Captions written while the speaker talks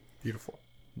Beautiful.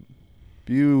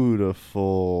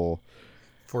 Beautiful.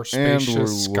 For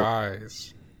spacious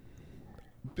skies.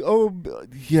 Oh,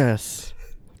 yes.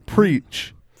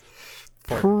 Preach.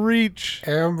 For Preach.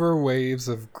 amber waves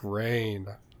of grain.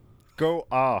 Go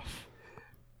off.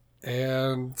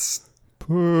 And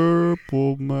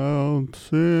Purple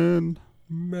mountain.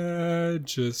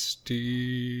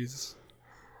 majesties.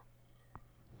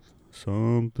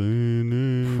 Something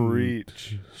in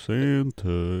Preach.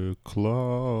 Santa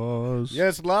Claus.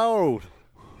 Yes, loud.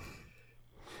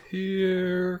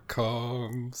 Here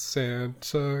comes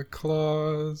Santa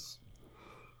Claus.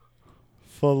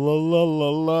 Fa la la la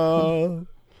la.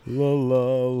 La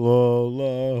la la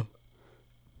la.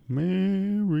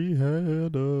 Mary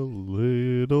had a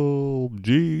little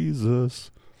Jesus.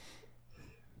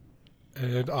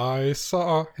 And I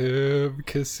saw him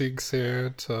kissing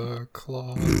Santa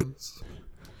Claus.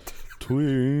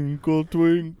 Twinkle,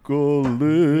 twinkle,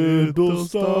 little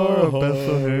star of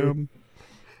Bethlehem.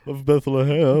 Of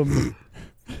Bethlehem.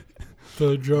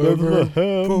 The drummer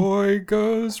Bethlehem. boy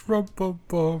goes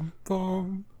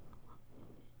rum-bum-bum-bum.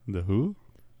 The who?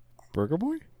 Burger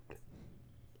Boy?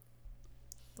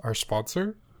 Our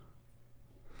sponsor?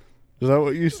 Is that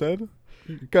what you said?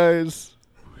 Guys,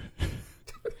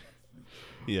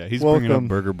 Yeah, he's bringing Welcome. up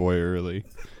Burger Boy early.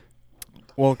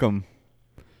 welcome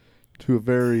to a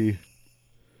very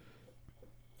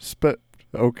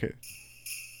okay,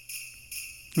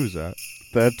 Who's that?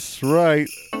 that's right.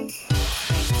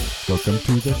 Welcome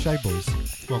to the Shy Boys.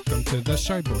 Welcome to the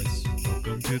Shy Boys.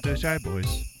 Welcome to the Shy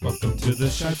Boys. Welcome to the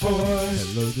Shy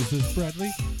Boys. Hello, this is Bradley.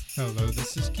 Hello,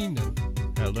 this is Keenan.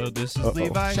 Hello, this is Uh-oh.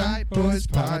 Levi. Shy Boys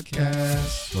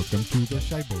Podcast. Welcome to the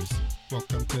Shy Boys.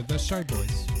 Welcome to the Shy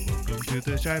Boys. Welcome to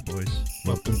the Shy Boys.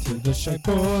 Welcome to the Shy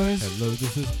Boys. Hello,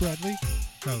 this is Bradley.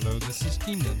 Hello, this is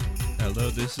Keenan. Hello,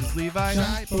 this is Levi.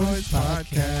 Shy Boys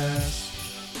Podcast.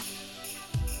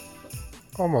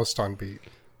 Almost on beat.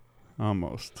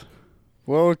 Almost.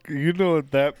 Well, you know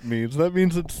what that means. That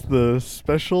means it's the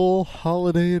special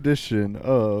holiday edition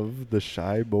of the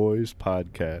Shy Boys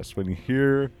podcast. When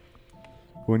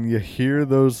you hear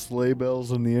those sleigh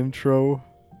bells in the intro,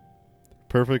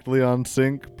 perfectly on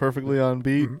sync, perfectly on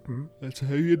beat, That's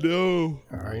how you know.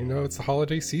 I know it's the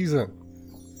holiday season.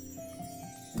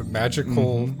 The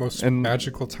magical, most And-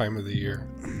 magical time of the year.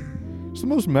 it's the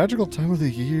most magical time of the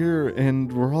year, and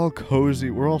we're all cozy.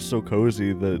 We're all so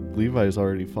cozy that Levi's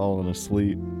already fallen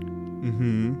asleep.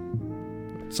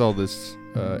 Mm-hmm. It's all this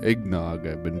eggnog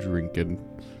I've been drinking.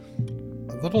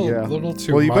 A little, Yeah. little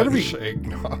too Well, you much better be-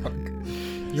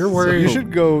 eggnog. You're So wearing, you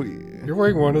should go. you're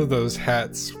wearing one of those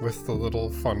hats with the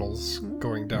little funnels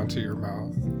going down to your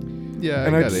mouth. Yeah,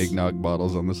 And I I'd got s- eggnog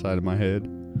bottles on the side of my head.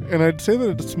 And I'd say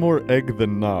that it's more egg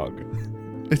than nog.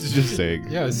 It's just egg.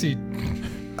 Yeah, I see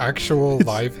actual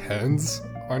live hens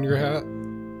on your hat.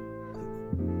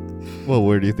 Well,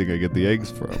 where do you think I get the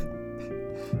eggs from?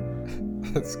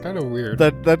 That's kind of weird.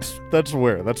 That's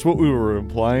where. That's what we were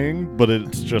implying, but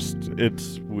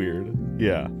it's weird.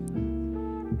 Yeah.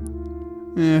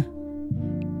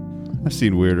 I've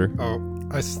seen weirder. Oh,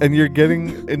 And you're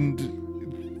getting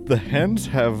and the hens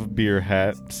have beer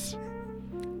hats.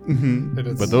 Mm-hmm. And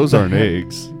it's- But those aren't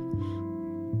eggs.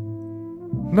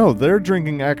 No, they're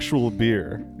drinking actual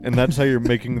beer, and that's how you're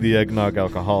making the eggnog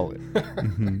alcoholic.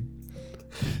 Mm-hmm.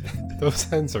 those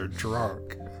hens are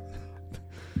drunk.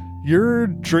 You're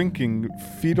drinking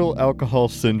fetal alcohol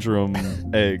syndrome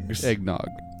eggs. Eggnog.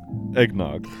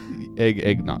 Eggnog.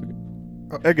 Eggnog.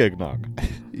 Eggnog.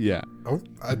 Yeah. Oh,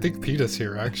 I think PETA's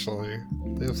here, actually.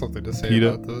 They have something to say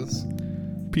PETA? about this.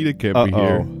 PETA can't be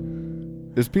here.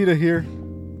 Is PETA here?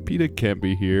 PETA can't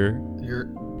be here. You're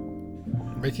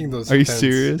making those Are you hens...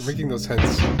 serious? You're making those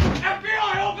hens...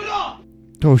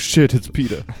 Oh shit, it's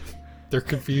PETA. They're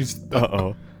confused.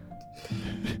 Uh-oh.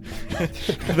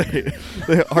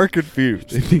 they are confused.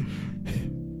 They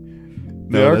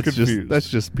No, are that's confused. that's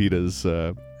just PETA's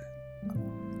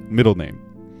middle name.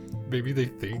 Maybe they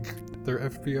think they're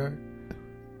FBI.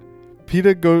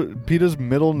 PETA's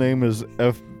middle name is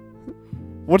F.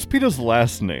 What's PETA's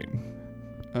last name?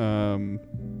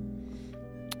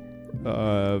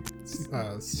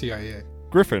 CIA.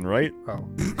 Griffin, right? Oh.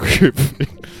 Griffin.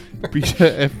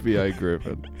 PETA FBI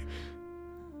Griffin.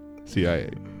 CIA.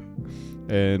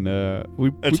 And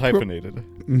It's hyphenated.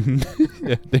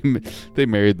 Yeah, they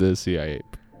married the CIA.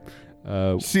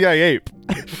 CIA.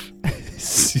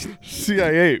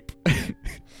 CIA.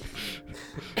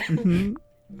 Mhm.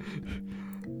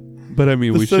 But I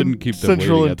mean, we shouldn't keep them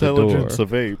Central waiting at the door. Intelligence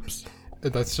of Apes.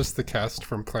 That's just the cast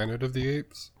from Planet of the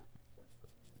Apes?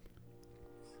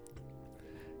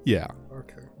 Yeah.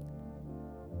 Okay.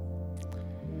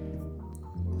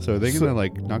 So are they gonna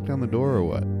like knock down the door or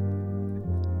what?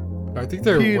 I think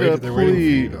they're Peter, waiting for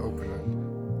you please. to open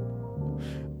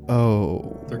it.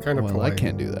 Oh, They're kind of well, polite. I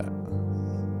can't do that.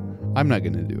 I'm not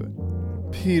gonna do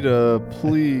it. PETA,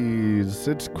 please.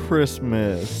 It's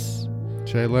Christmas.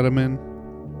 Should I let them in?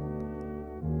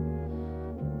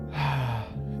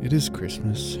 It is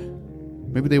Christmas.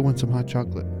 Maybe they want some hot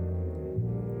chocolate.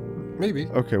 Maybe.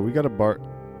 Okay, we've got to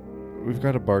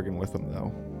bargain with them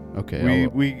though. Okay.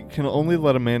 We can only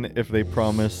let them in if they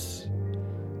promise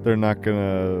they're not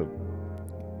gonna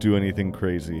do anything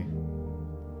crazy.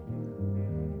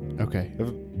 Okay.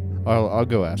 I'll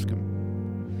go ask him.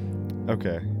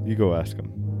 Okay, you go ask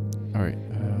them. All right.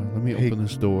 Let me Hey. open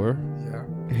this door. Yeah.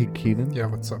 Hey, Keenan. Yeah,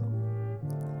 what's up?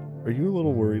 Are you a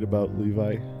little worried about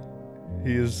Levi?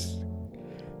 He is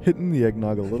hitting the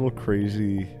eggnog a little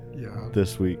crazy Yeah.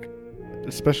 this week.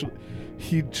 Especially,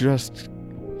 he just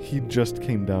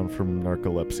came down from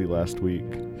narcolepsy last week.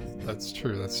 That's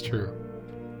true. That's true.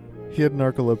 He had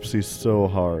narcolepsy so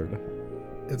hard.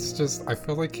 It's just, I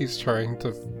feel like he's trying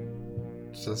to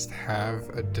just have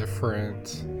a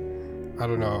different, I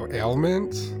don't know,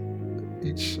 ailment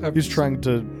each episode. He's trying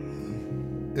to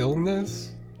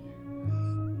Illness?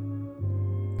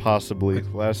 possibly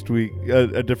last week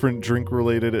a different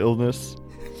drink-related illness.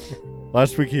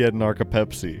 Last week he had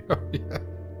narcolepsy. Oh, yeah.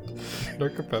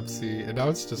 Narcopepsi, and now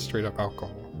it's just straight up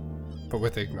alcohol, but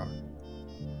with eggnog.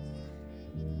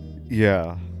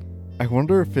 Yeah. I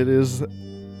wonder if it is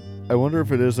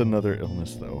another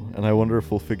illness though, and I wonder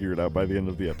if we'll figure it out by the end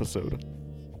of the episode.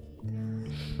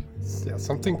 Yeah,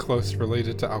 something close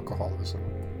related to alcoholism.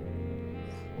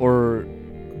 Or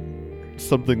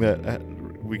something that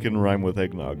we can rhyme with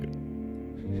eggnog.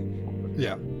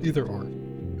 Yeah, either or.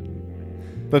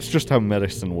 That's just how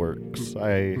medicine works.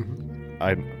 I Mhm.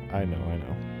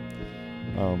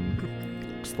 know.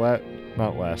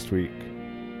 Not last week.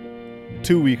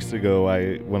 2 weeks ago,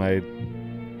 when I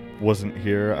wasn't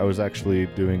here, I was actually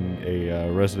doing a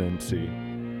residency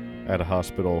at a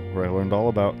hospital where I learned all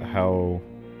about how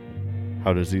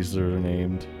diseases are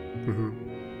named, Mhm.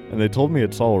 and they told me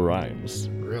it's all rhymes.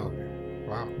 Really?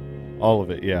 Wow. All of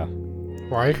it, yeah.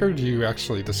 Well, I heard you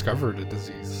actually discovered a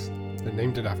disease and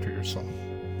named it after yourself.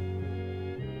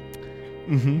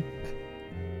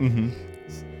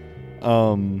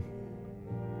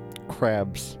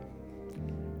 Crabs.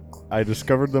 I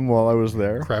discovered them while I was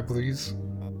there. Crableys?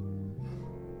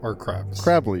 Or crabs?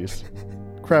 Crableys.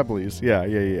 Crableys,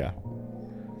 yeah.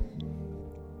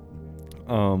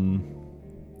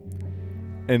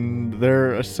 And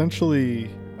they're essentially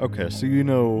okay, so you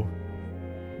know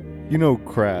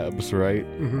crabs, right?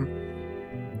 Mm-hmm.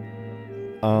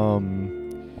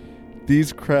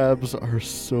 These crabs are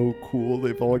so cool.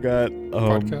 They've all got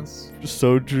Podcasts?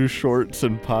 soju shorts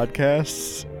and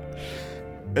podcasts,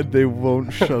 and they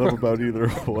won't shut up about either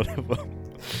one of them.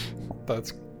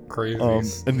 That's crazy.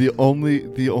 And the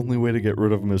only way to get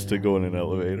rid of them is to go in an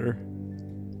elevator,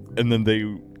 and then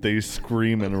they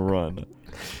scream and run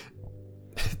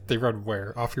They run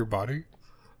where? Off your body?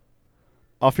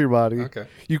 off your body. Okay.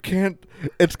 You can't.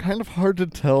 It's kind of hard to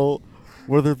tell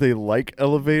whether they like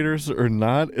elevators or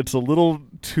not. It's a little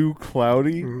too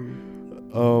cloudy.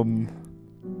 Mhm.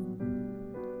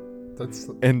 That's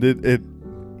And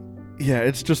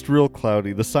it's just real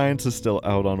cloudy. The science is still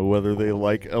out on whether they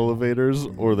like elevators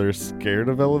or they're scared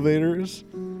of elevators.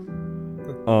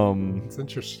 it's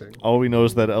interesting. All we know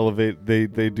is that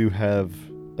they do have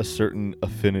a certain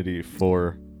affinity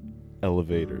for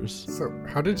elevators. So,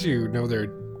 how did you know they're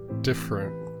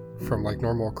different from like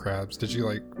normal crabs? Did you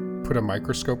like put a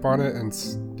microscope on it and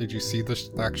did you see the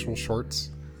actual shorts?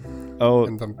 Oh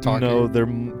And them talking? no,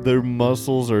 their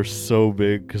muscles are so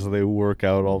big because they work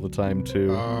out all the time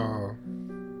too. Oh.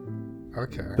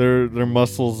 Okay. Their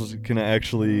muscles can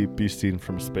actually be seen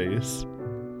from space.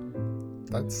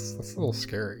 That's a little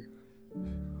scary.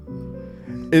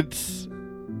 It's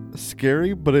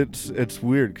scary, but it's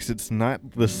weird because it's not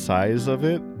the size of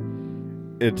it.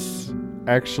 It's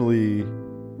actually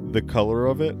the color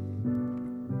of it.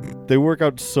 They work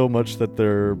out so much that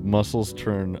their muscles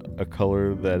turn a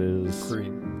color that is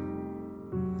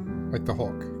Green. Like the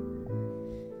Hulk.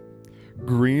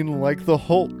 green like the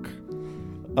Hulk.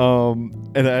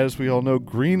 And as we all know,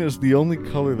 green is the only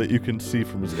color that you can see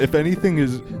from. If anything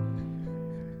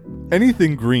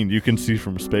green, you can see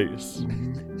from space.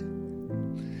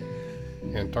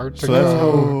 Antarctica. So that's how-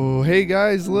 Oh, hey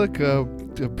guys, look,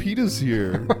 PETA's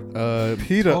here.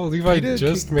 PETA. Oh, Levi PETA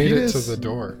just made it to PETA's the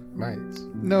door. Nice.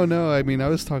 No, I mean I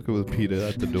was talking with PETA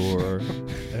at the door,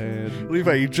 and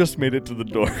Levi, you just made it to the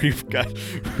door. We've got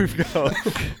a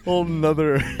whole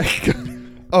nother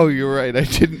Oh, you're right. I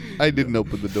didn't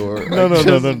open the door. No. I just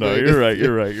You're made it.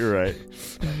 right. You're right.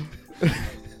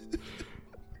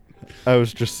 I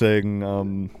was just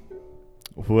saying,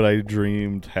 what I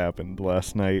dreamed happened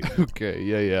last night. Okay,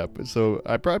 yeah. But so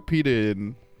I brought PETA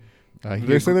in. Did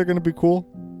they say they're gonna be cool?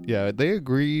 Yeah, they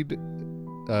agreed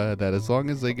that as long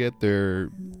as they get their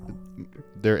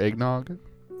eggnog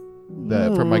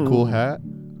from my cool hat,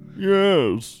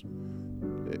 Yes.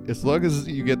 as long as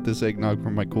you get this eggnog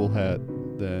from my cool hat,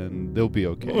 then they'll be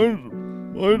okay.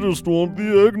 I just want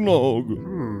the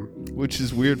eggnog. Which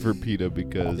is weird for PETA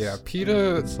because Yeah,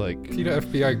 PETA it's like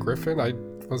FBI Griffin. I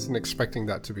wasn't expecting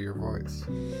that to be your voice.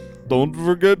 Don't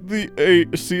forget the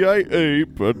CIA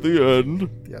ape at the end.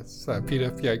 Yes,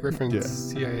 PETA FBI Griffin, Yeah.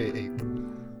 CIA ape.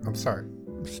 I'm sorry,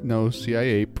 no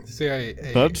CIA. CIA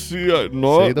ape. That's CIA.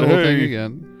 Not Say the whole thing hey,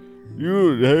 again.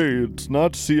 it's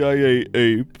not CIA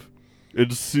ape.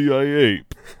 It's CIA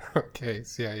ape. Okay,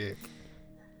 CIA ape.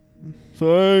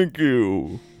 Thank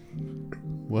you.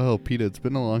 Well, PETA, it's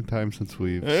been a long time since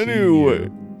we've Anyway,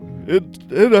 seen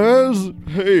it has.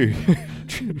 Hey,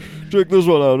 check this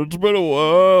one out. It's been a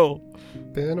while.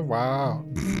 Been a while.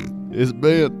 you. It's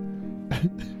been.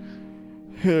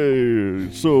 Hey,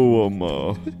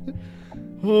 so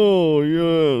oh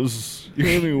yes.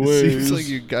 Anyways, Seems like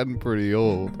you've gotten pretty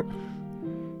old.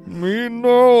 me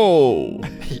no.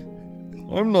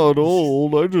 I'm not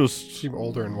old. I just Seem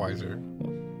older and wiser.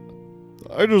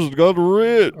 got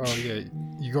rich. Oh yeah,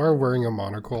 you are wearing a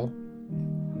monocle.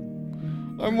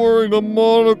 I'm wearing a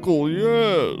monocle.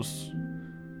 Yes.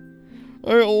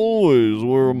 I always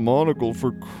wear a monocle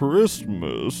for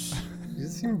Christmas. You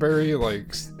seem very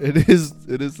like It is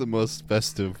the most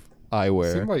festive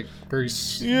eyewear. seem like very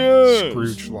Yes.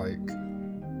 Scrooge-like.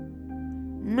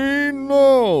 Me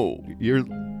no. You're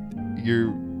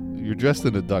dressed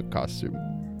in a duck costume.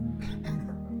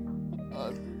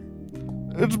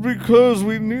 It's because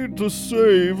we need to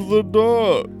save the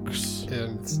ducks.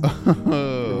 And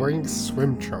you're wearing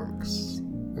swim trunks.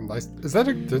 And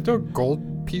did a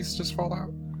gold piece just fall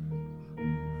out?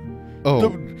 Oh,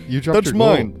 you dropped That's your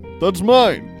gold. mine. That's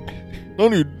mine.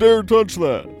 Don't you dare touch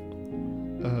that.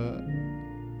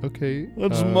 Okay.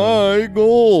 That's my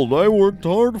gold. I worked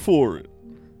hard for it.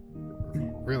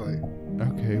 Really?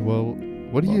 Okay, well,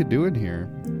 what are you doing here?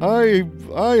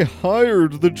 I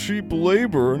hired the cheap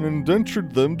labor and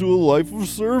indentured them to a life of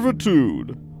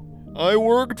servitude. I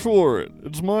worked for it.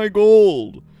 It's my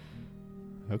gold.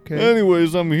 Okay.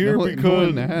 Anyways, I'm here no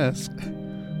because one asked.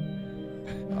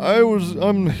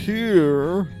 I'm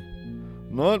here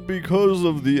not because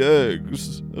of the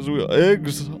eggs.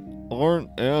 Eggs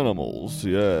aren't animals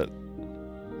yet.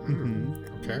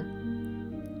 Okay.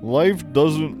 Life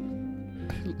doesn't.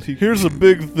 Here's a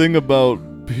big thing about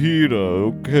PETA,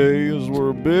 okay? Is we're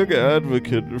a big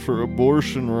advocate for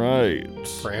abortion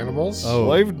rights. For animals? Oh,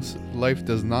 Life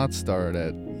does not start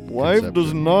at does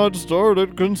conception. not start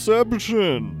at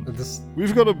conception. This,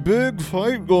 We've got a big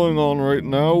fight going on right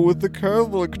now with the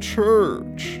Catholic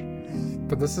Church.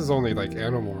 but this is only like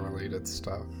animal-related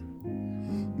stuff.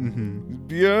 Mm-hmm.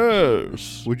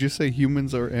 Yes. Would you say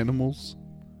humans are animals?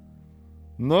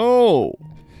 No.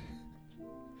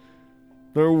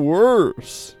 They're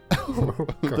worse. Oh,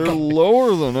 They're God.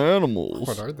 lower than animals.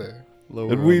 What are they?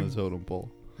 Lower And on we- the totem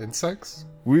pole. Insects?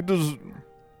 We just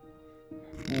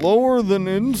lower than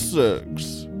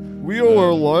insects. We owe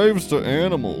our lives to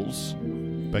animals.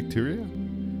 Bacteria?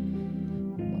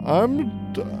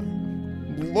 I'm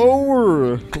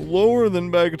lower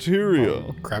than bacteria.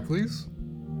 Crabblies?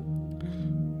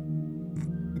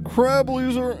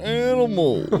 Crabblies are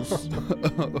animals.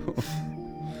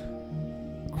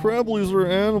 Crabblies are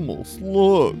animals.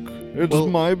 Look, it's Well-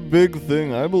 my big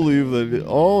thing. I believe that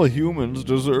all humans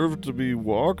deserve to be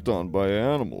walked on by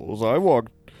animals.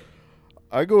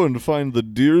 I go and find the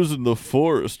deers in the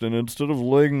forest, and instead of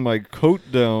laying my coat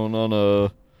down on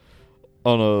a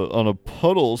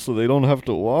puddle so they don't have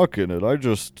to walk in it, I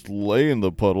just lay in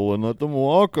the puddle and let them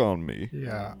walk on me.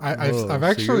 Yeah, Whoa, I've so you're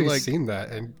actually like- seen that,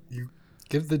 and you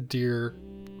give the deer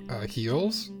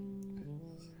heels.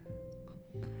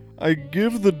 I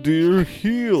give the deer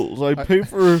heels. I pay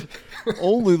for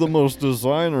only the most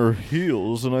designer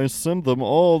heels, and I send them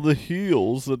all the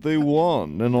heels that they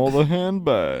want and all the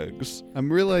handbags.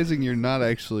 I'm realizing you're not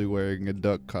actually wearing a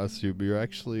duck costume. You're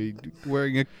actually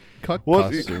wearing a cuck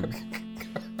What? costume.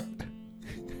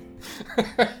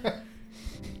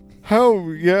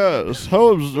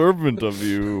 How observant of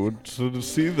you to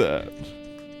see that.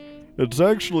 It's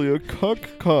actually a cuck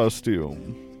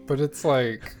costume. But it's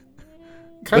like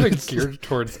kind of geared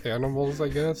towards animals, I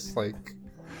guess. Like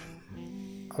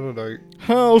I don't know.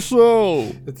 How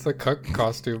so? It's a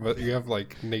costume, but you have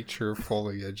like nature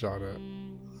foliage on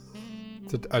it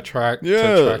to attract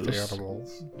Yes.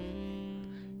 animals.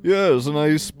 Yes, and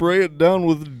I spray it down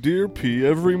with deer pee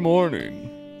every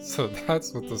morning. So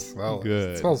that's what the smell is. Good.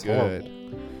 It smells good.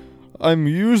 horrible. I'm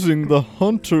using the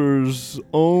hunter's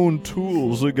own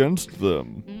tools against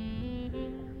them.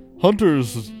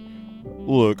 Hunters,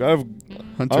 look, Hunters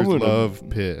gonna- love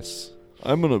piss.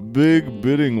 I'm in a big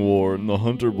bidding war in the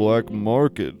hunter black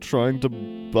market, trying to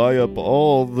buy up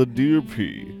all the deer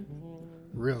pee.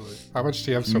 Really? How much do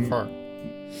you have so far?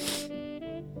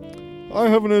 I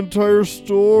have an entire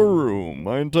storeroom.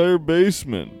 My entire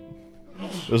basement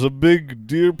is a big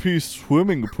deer pee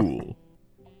swimming pool.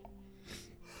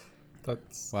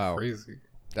 That's Wow. crazy.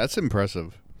 That's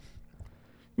impressive.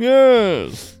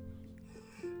 Yes.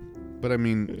 But I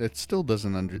mean, it still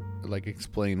doesn't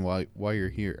explain why you're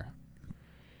here.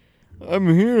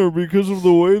 I'm here because of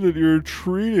the way that you're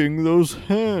treating those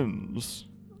hens.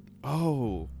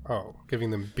 Oh, Oh,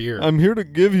 giving them beer. I'm here to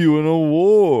give you an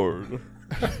award.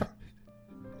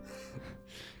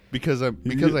 because I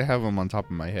have them on top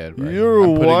of my head. Right? You're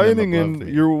I'm putting them whining above and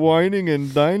me. you're whining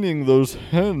and dining those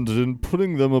hens and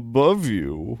putting them above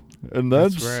you, and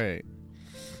That's right.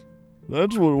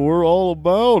 That's what we're all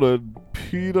about at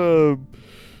PETA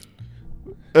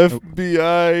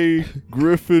FBI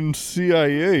Griffin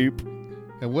CIA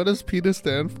And what does PETA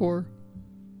stand for?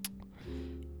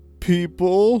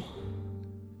 people.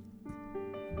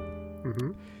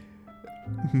 Mm-hmm.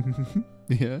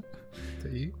 Yeah. To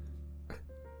eat.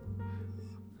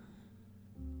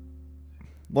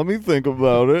 Let me think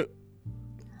about it.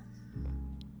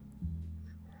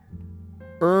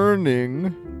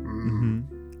 Earning Mm.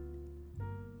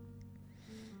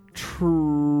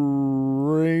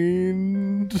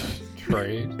 trained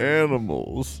Trade.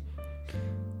 animals.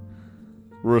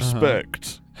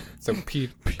 Respect. So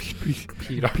Pete.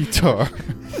 PETA.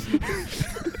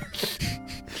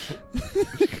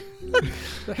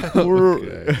 We're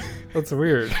Okay. That's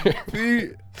weird.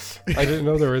 Pe- I didn't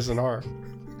know there was an R.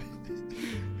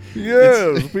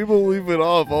 yes, people leave it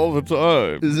off all the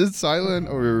time. Is it silent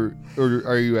or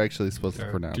are you actually supposed to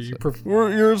pronounce Do you it?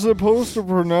 You're supposed to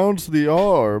pronounce the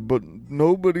R, but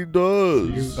nobody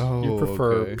does. you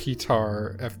prefer okay.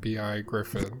 Petar FBI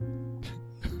Griffin?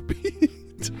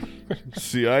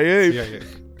 CIA. CIA.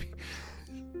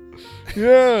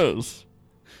 Yes.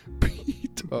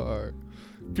 PETA.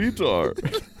 Petar.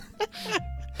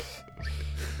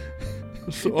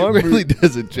 So It I'm really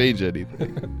doesn't change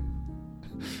anything.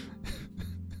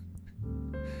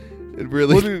 It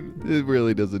really, What do it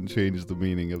really doesn't change the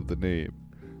meaning of the name.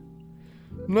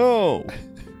 No.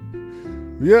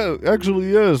 Yeah,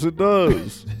 actually, yes, it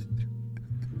does.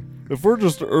 If we're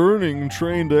just earning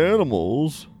trained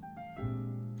animals,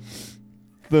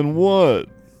 then what?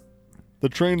 The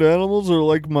trained animals are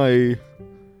like my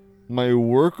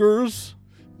workers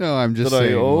No, I'm just that I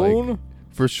saying. own. Like,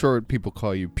 for short, people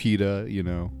call you PETA. You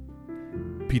know,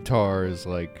 PETAR is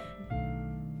like,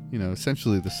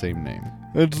 essentially the same name.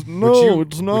 It's Would no, you,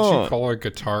 it's Would not. you call a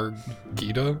guitar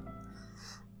Gita?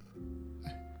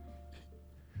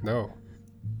 No.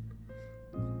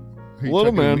 Are you Let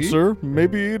him talking to me? answer.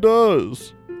 Maybe he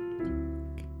does.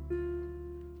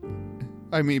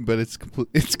 I mean, but it's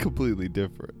completely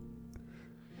different.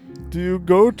 Do you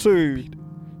go to?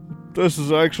 This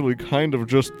is actually kind of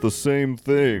just the same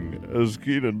thing as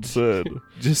Keenan said.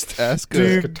 Just ask Do a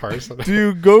you- Guitars. Do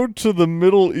you go to the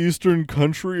Middle Eastern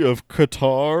country of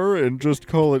Qatar and just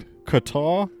call it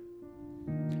Qatar?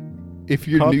 if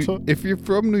you're Kata? if you're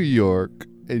from New York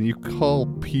and you call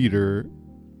Peter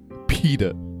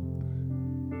PETA,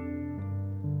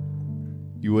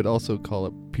 you would also call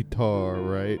it PETAR,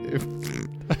 right?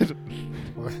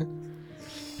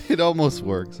 It almost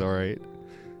works, all right.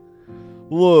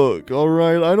 Look,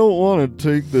 alright, I don't want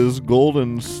to take this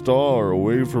golden star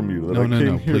away from you that I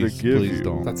came here please, to give please you.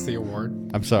 don't. That's the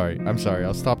award. I'm sorry.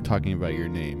 I'll stop talking about your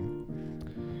name.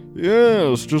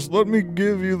 Yes, just let me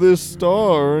give you this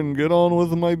star and get on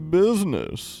with my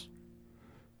business.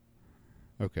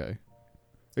 Okay.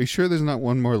 Are you sure there's not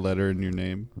one more letter in your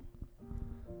name?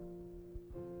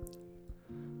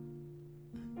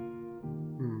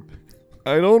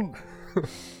 I don't...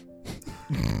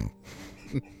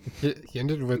 He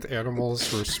ended with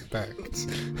animals respect.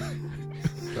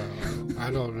 So I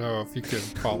don't know if you can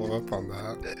follow up on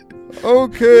that.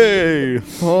 Okay,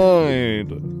 fine.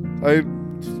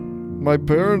 My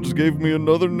parents gave me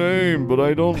another name, but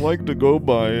I don't like to go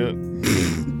by it.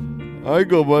 I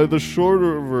go by the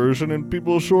shorter version, and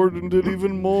people shortened it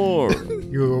even more.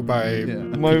 You go by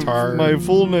My Petar. my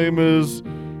full name is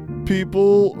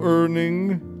People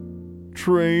Earning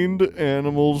Trained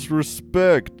animals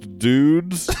respect,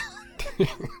 dudes.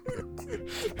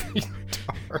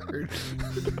 Retard.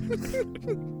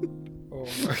 Oh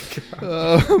my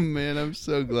god. Oh man, I'm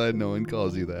so glad no one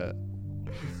calls you that.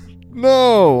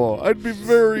 No, I'd be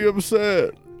very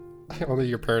upset. Only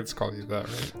your parents call you that,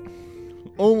 right?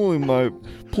 Only my...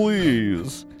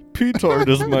 Please. Petard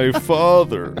is my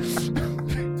father.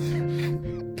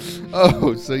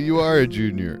 Oh, so you are a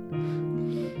junior.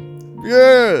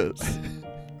 Yes.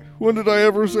 When did I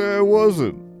ever say I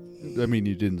wasn't? I mean,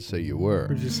 you didn't say you were.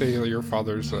 Would you say that your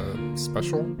father's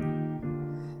special?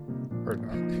 Or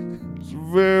not? It's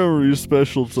very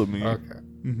special to me. Okay,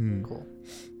 Mm-hmm. cool.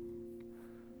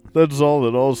 That's all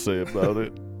that I'll say about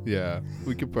it. Yeah,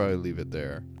 we could probably leave it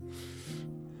there.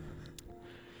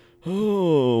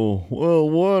 Oh, well,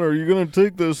 what? Are you going to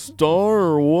take this star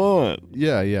or what?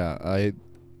 Yeah,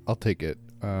 I'll take it.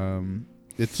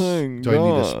 It's. Thank do I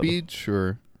need a God. speech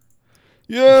or?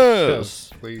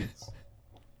 Yes. Please.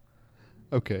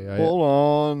 Okay, Hold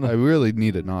on. I really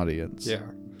need an audience. Yeah.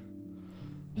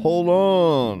 Hold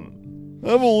on.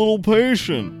 Have a little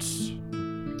patience.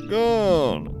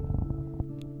 God.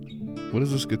 What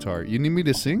is this guitar? You need me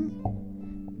to sing?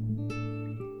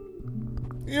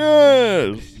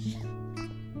 Yes.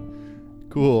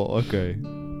 Cool. Okay.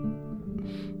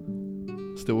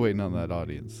 Still waiting on that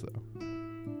audience though.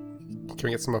 Can we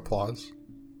get some applause?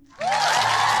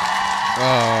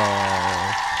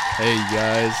 Oh, hey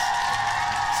guys.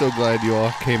 So glad you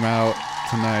all came out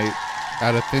tonight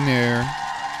out of thin air.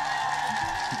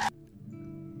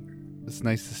 It's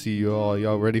nice to see you all.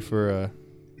 Y'all ready for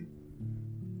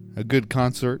a good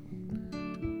concert?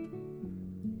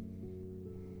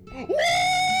 Woo!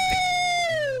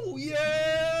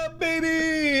 Yeah,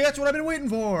 baby! That's what I've been waiting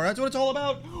for. That's what it's all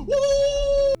about.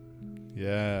 Woo!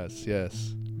 Yes,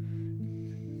 yes.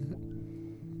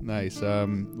 Nice.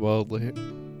 Well,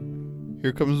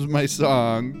 here comes my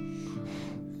song.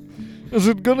 Is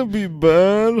it going to be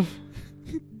bad?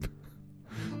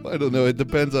 I don't know. It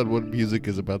depends on what music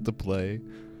is about to play.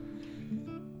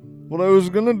 What I was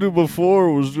going to do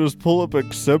before was just pull up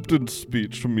acceptance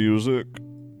speech music.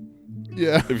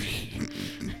 Yeah.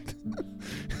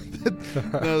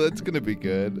 No, that's gonna be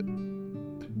good.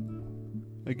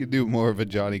 I could do more of a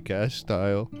Johnny Cash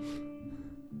style.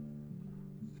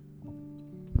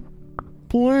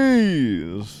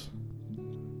 Please.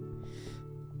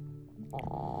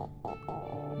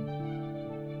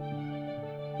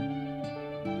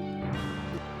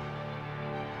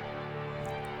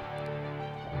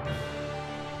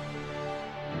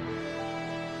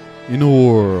 In a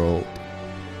world.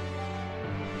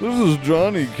 This is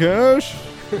Johnny Cash?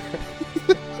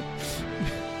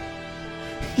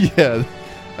 Yeah,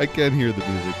 I can't hear the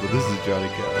music, but this is Johnny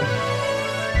Cash.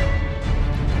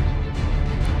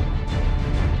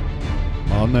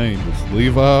 My name is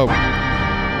Levi.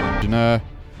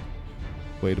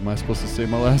 Wait, am I supposed to say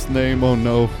my last name? Oh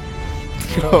no.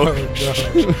 Oh,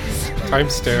 no.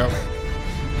 Timestamp.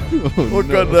 Oh, We'll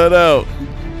no. cut that out.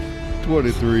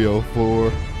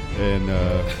 2304, and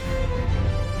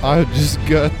I just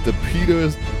got the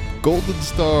Peter Golden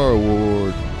Star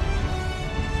Award.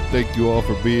 Thank you all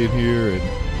for being here, and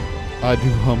I do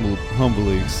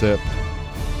humbly accept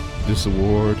this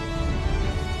award.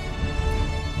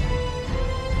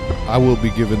 I will be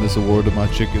giving this award to my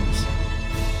chickens.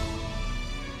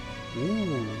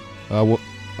 Ooh. I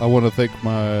want to thank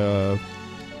my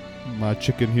my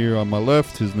chicken here on my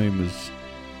left. His name is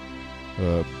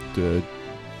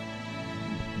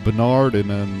Bernard, and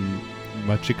then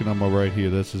my chicken on my right here.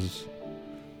 This is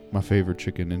my favorite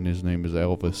chicken, and his name is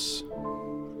Elvis.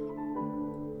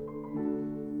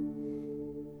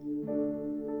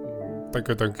 Thank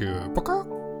you. Baka?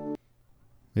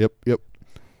 Yep.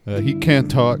 He can't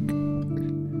talk.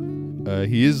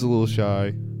 He is a little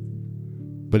shy,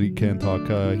 but he can talk.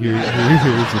 Here's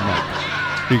the mic.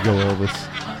 Here you go, Elvis.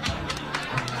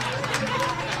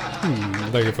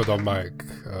 Thank you for the mic,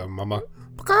 Mama.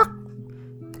 Baka?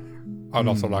 I'd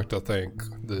also like to thank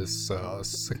this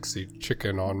sexy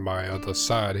chicken on my other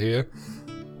side here.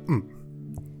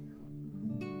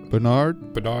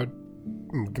 Bernard.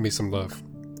 Give me some love.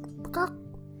 Baka?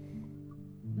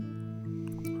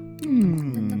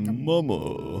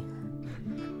 Mama.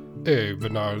 Hey,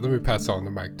 Bernard, let me pass on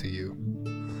the mic to you.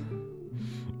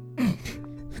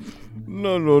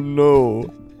 No. No.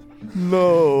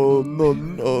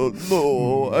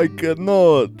 I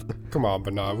cannot. Come on,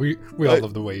 Bernard. We all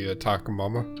love the way you talk,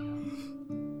 Mama.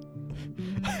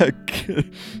 I can't.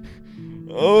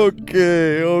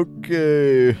 Okay.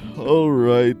 All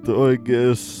right. I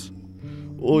guess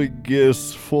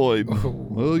fine.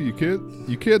 Well, you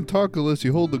can't talk unless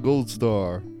you hold the gold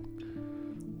star.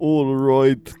 All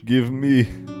right, give me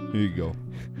Here you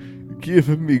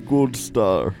go. Gold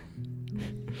Star.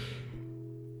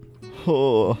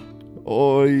 Oh,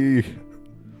 I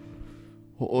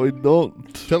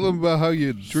don't. Tell him about how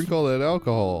you drink all that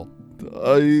alcohol.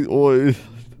 I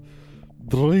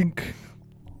drink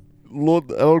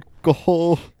lot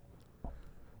alcohol.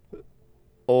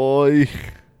 I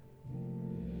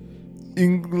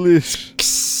English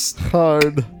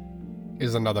hard.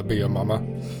 Here's another beer, mama.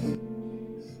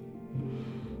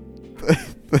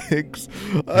 Thanks.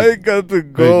 I got to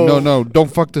go. Hey, no,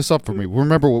 don't fuck this up for me.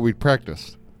 Remember what we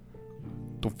practiced.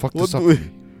 Don't fuck What this up do we?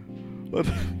 for me.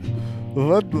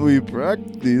 What do we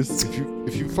practice?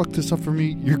 If you fuck this up for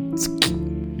me,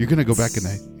 you're gonna go back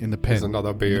in the pen. Here's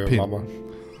another beer, pin. mama.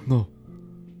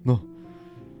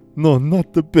 No,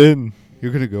 not the pen.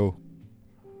 You're gonna go.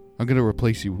 I'm gonna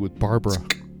replace you with Barbara.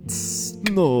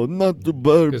 No, not the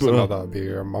Here's Barbara. another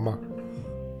beer, mama.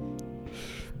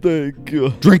 Thank you.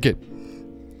 Drink it.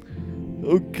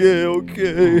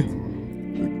 Okay.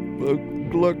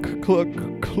 Cluck,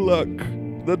 cluck, cluck.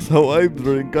 That's how I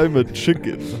drink. I'm a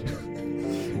chicken.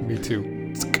 Me too.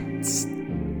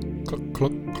 Cluck,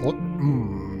 cluck, cluck.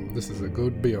 This is a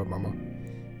good beer, mama.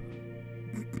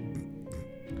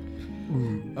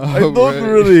 I don't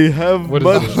really have What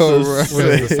much is to this? What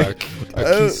is say. this?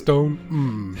 A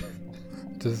Keystone?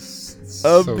 Just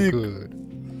I'll so be- good.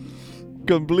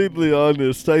 Completely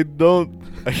honest, I don't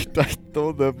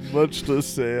have much to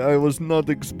say. I was not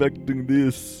expecting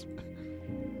this.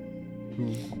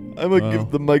 I'm gonna Wow.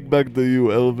 give the mic back to you,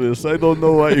 Elvis. I don't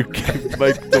know why you gave the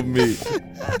mic to me.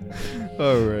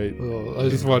 All right. Well, I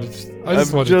just wanted I'm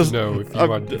to just- know if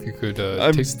you could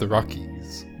I'm- taste the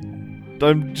Rockies.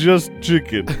 I'm just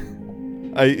chicken.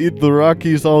 I eat the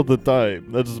Rockies all the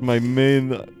time. That's my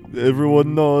main.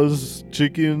 Everyone knows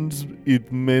chickens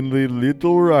eat mainly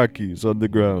little Rockies on the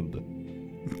ground.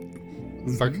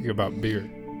 Talking about beer.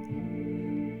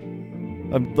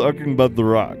 I'm talking about the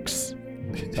rocks.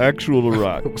 Actual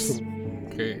rocks.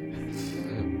 Okay.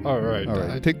 All right. All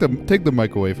right. Take the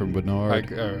mic away from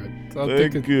Bernard. All right. I'll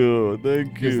take Thank it. you.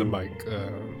 Thank Here's the you. mic.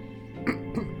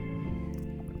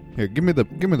 Here, give me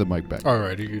the mic back. All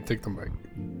right. You can take the mic.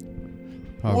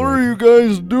 All What right. are you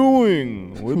guys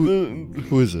doing? With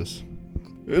Who is this?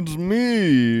 it's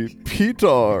me,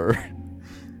 Peter.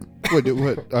 What?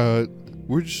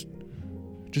 We're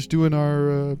just doing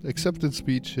our acceptance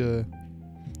speech.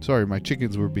 Sorry, my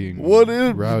chickens were being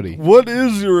rowdy. What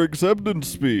is your acceptance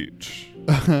speech?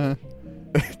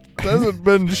 Hasn't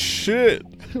been shit.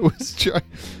 I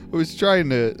was trying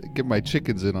to get my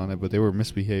chickens in on it, but they were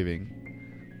misbehaving.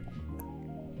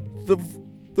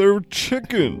 They're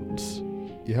chickens.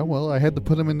 Yeah, well, I had to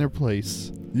put them in their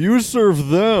place. You serve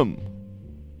them.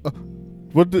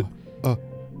 What did?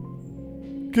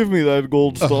 Give me that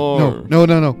gold star.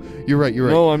 No. You're right.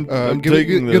 No, I'm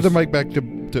taking give the this. mic back to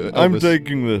Elvis. I'm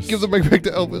taking this. Give the mic back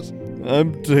to Elvis.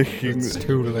 I'm taking It's this.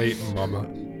 too late, mama.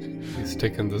 He's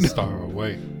taking the star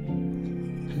away.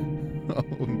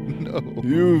 Oh no.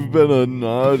 You've been a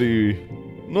naughty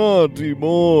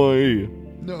boy.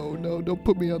 No, don't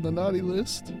put me on the naughty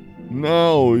list.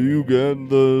 Now you get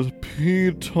the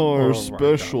Peter Oh my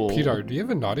special. God. Peter, do you have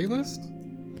a naughty list?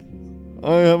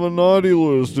 I have a naughty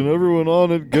list, and everyone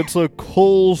on it gets a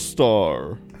coal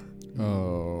star.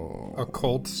 Oh. A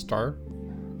cold star?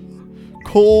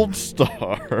 Cold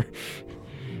star.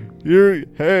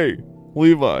 Hey,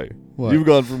 Levi. What? You've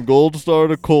gone from gold star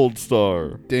to cold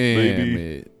star. Damn baby.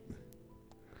 it.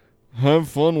 Have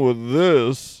fun with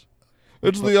this.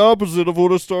 It's the opposite of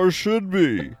what a star should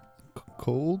be.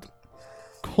 Cold?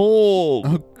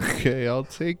 Cold. Okay, I'll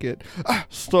take it.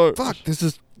 Star. Fuck, this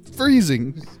is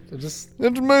freezing. Just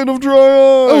It's made of dry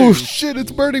Oh ice. shit,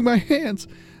 it's burning my hands.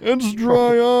 It's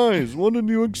dry ice. What did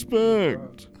you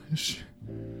expect?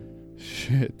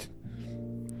 Shit.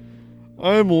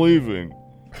 I'm leaving.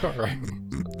 all right.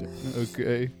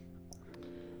 Okay.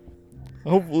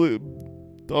 Hopefully.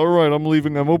 Alright, I'm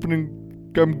leaving. I'm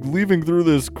leaving through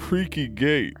this creaky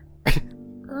gate.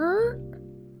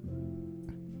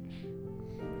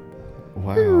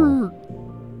 Wow.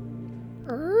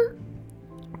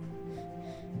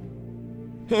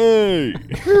 Hey!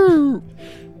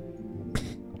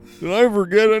 Did I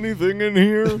forget anything in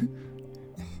here?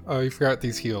 Oh, you forgot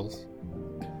these heels.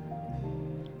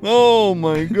 Oh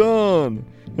my god!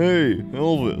 Hey,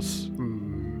 Elvis.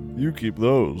 Hmm. You keep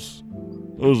those.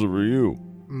 Those are for you.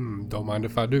 Don't mind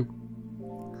if I do.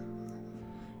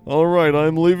 Alright,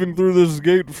 I'm leaving through this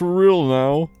gate for real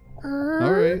now.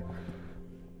 All right.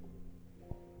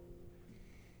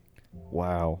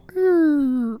 Wow.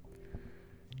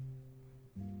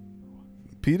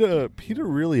 Peter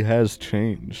really has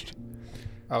changed.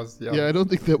 I was young. Yeah, I don't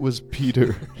think that was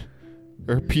Peter.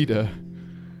 Or PETA.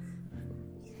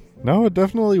 No, it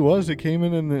definitely was. It came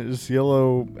in his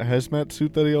yellow hazmat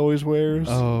suit that he always wears.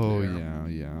 Oh, Yeah.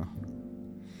 yeah.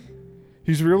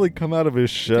 He's really come out of his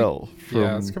shell from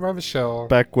Yeah, it's come out of his shell.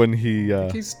 back when he... I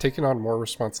think he's taken on more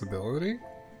responsibility.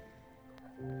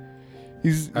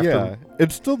 yeah,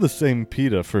 it's still the same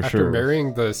PETA for After sure.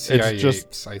 marrying the CIA just-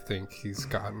 apes, I think he's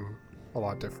gotten a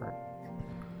lot different.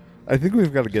 I think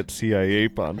we've got to get CIA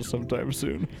Ape on sometime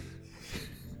soon.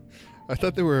 I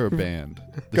thought they were a band.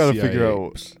 The Gotta CIA figure out-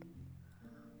 Apes.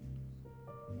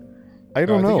 I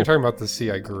don't I think know. you're talking about the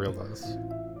CIA gorillas.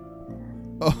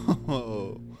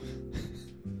 Oh.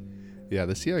 Yeah,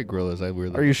 the CIA gorillas. I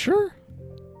really. Are you sure?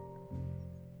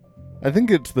 I think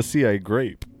it's the CIA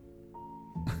Grape.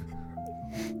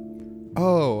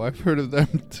 Oh, I've heard of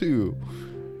them too.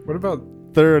 What about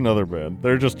They're another band.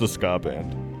 They're just a ska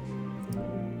band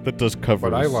that does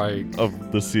covers what I like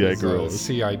of the CIA is Gorillas.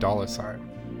 CI dollar sign.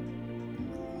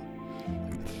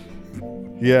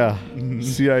 Yeah,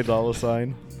 CI dollar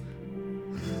sign.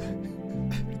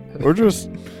 Or just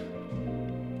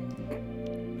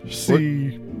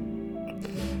C.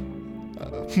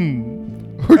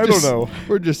 Or I don't know.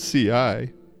 Or just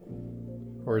CI.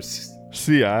 Or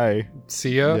CI.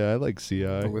 Sia Yeah, I like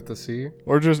CI. with the C.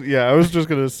 Or just, yeah, I was just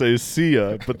going to say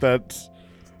Sia, but that's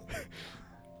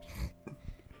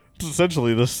it's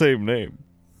essentially the same name.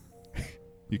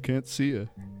 You can't see it.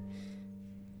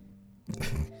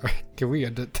 Can we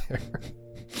end it there?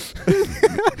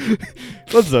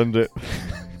 Let's end it.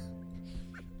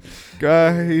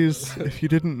 Guys, if you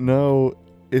didn't know,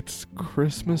 it's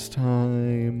Christmas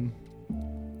time.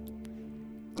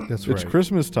 That's It's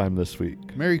Christmas time this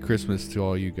week. Merry Christmas to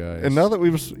all you guys. And now that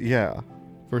we've,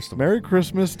 first of all, Merry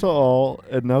Christmas to all.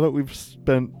 And now that we've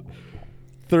spent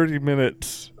 30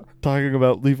 minutes talking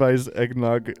about Levi's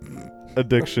eggnog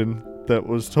addiction that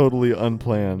was totally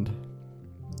unplanned,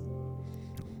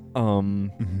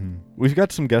 we've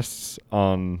got some guests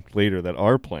on later that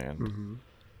are planned. Mm-hmm.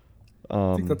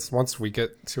 I think that's once we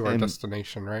get to our and-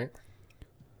 destination, right?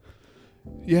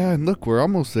 yeah, and look, we're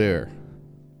almost there.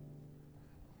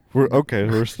 We're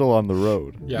still on the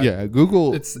road. Yeah,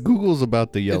 Google's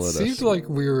about to It yell at seemed us. like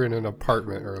we were in an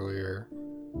apartment earlier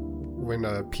when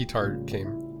Petard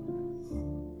came.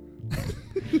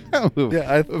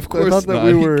 Yeah, Of course thought that not.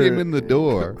 we were. He came in the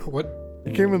door What?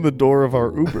 He came in the door of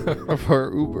our Uber. of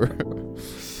our Uber.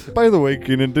 By the way,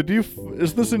 Keenan,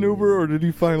 is this an Uber or did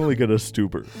you finally get a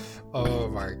Stuber? Oh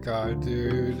my god,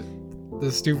 dude. The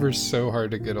Stuber's so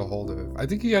hard to get a hold of. I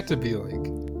think you have to be like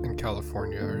in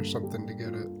California or something to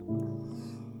get it.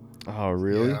 Oh,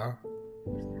 really? Yeah.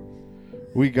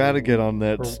 We gotta get on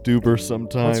that Or- Stuber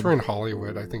sometime. Once we're in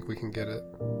Hollywood, I think we can get it.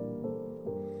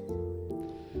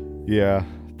 Yeah,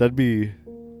 that'd be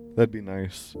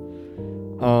nice.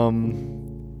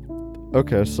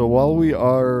 Okay, so while we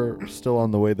are still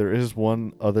on the way, there is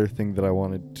one other thing that I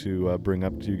wanted to bring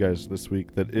up to you guys this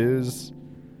week that is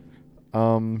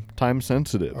time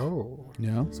sensitive. Oh.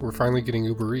 Yeah. So we're finally getting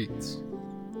Uber Eats.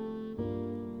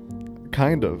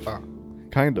 Kind of. Ah.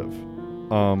 Kind of.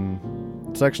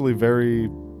 It's actually very,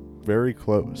 very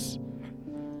close.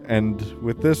 And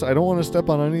with this, I don't want to step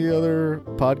on any other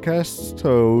podcast's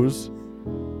toes.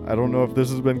 I don't know if this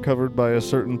has been covered by a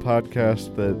certain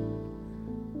podcast that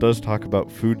does talk about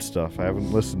food stuff. I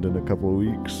haven't listened in a couple of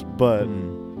weeks, but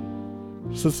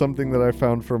this is something that I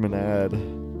found from an ad.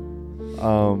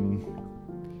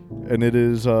 And it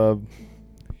is,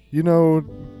 you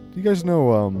guys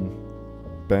know,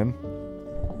 Ben?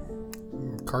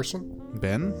 Carson?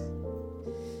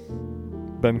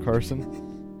 Ben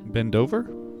Carson? Bend over.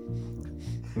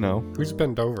 No. Who's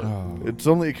bent over? Oh.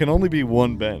 It can only be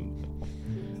one Ben.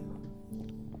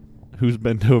 Who's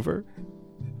bent over?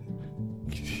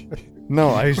 No,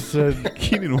 I said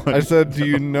Keenan. I said, do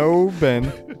you know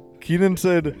Ben? Keenan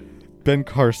said Ben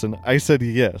Carson. I said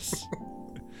yes.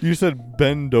 You said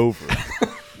bend over.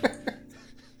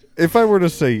 If I were to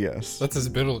say yes. That's his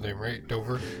middle name, right?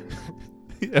 Dover?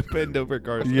 Yeah, bend over,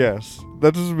 Carson. Yes.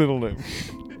 That's his middle name.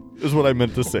 Is what I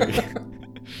meant to say.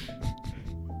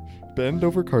 Bend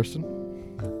over Carson.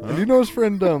 And you know his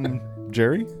friend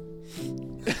Jerry?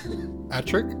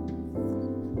 Atrick?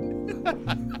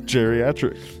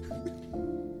 Geriatric.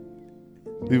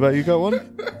 Levi, you got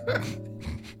one?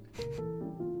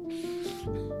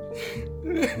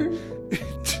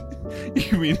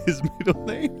 You mean his middle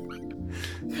name?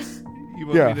 You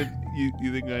want Yeah. me to?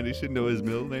 You think I should know his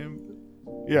middle name?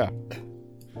 Yeah.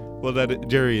 Well,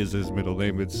 Jerry is his middle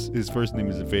name. His first name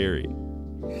is Very.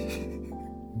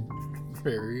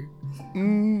 Very.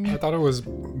 I thought it was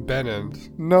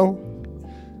Benend. No.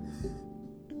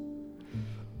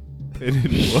 And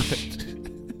in what?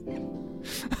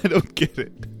 I don't get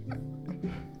it.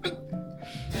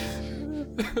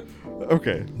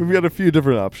 Okay, we've got a few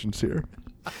different options here.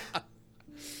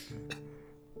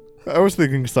 I was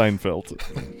thinking Seinfeld.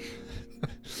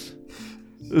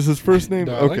 Is his first name?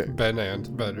 No, I Okay. like Ben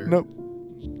and better. Nope.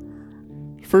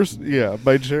 First, yeah,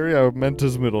 by Jerry, I meant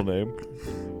his middle name.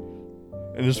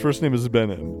 And his first name is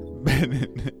Benin.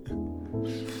 Benin.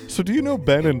 So do you know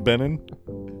Ben and Benin?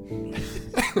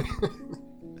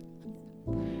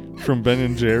 From Ben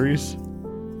and Jerry's?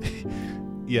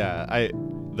 Yeah,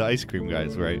 the ice cream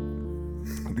guys, right?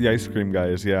 The ice cream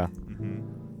guys, yeah.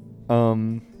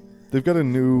 Mm-hmm. They've got a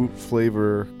new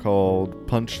flavor called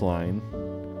Punchline.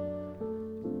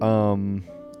 And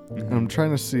I'm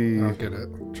trying to see I don't get it.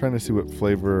 what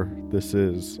flavor this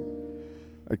is.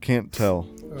 I can't tell.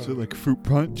 Is it like fruit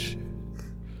punch?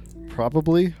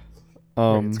 Probably.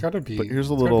 Wait, it's gotta be. but here's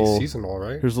a it's gotta be little seasonal,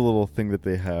 right? Here's a little thing that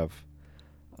they have.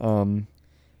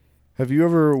 Have you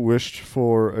ever wished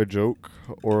for a joke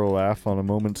or a laugh on a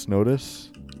moment's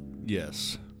notice?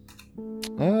 Yes.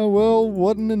 Well,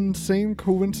 what an insane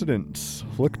coincidence.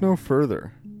 Look no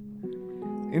further.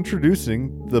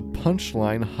 Introducing the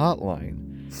Punchline Hotline,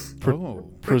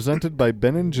 presented by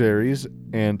Ben & Jerry's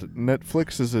and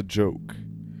Netflix is a Joke.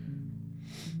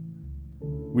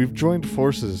 We've joined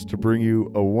forces to bring you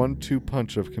a 1-2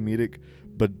 punch of comedic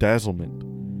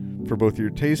bedazzlement for both your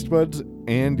taste buds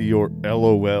and your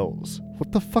LOLs.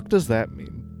 What the fuck does that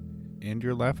mean? And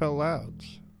your laugh out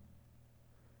louds.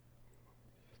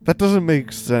 That doesn't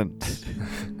make sense.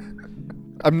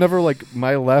 I'm never like,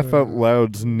 my laugh out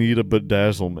louds need a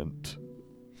bedazzlement.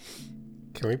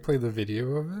 Can we play the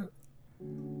video of it?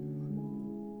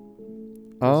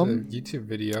 It's a YouTube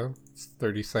video. It's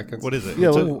 30 seconds. What is it?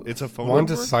 Yeah, it's a phone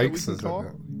Wanda number Sykes that we is can call? in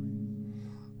it.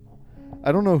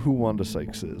 I don't know who Wanda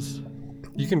Sykes is.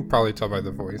 You can probably tell by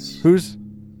the voice. Who's?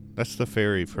 That's the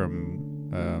fairy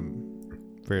from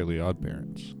Fairly Odd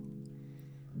Parents.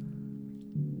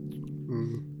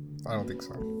 I don't think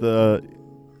so.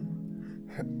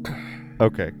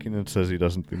 Okay, Keenan says he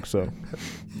doesn't think so.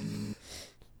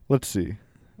 Let's see.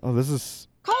 Oh, this is...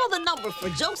 Call the number for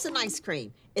jokes and ice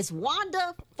cream. It's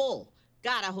Wanda Full.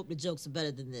 God, I hope the jokes are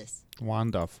better than this.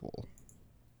 Wonderful.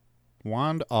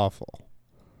 Wand awful.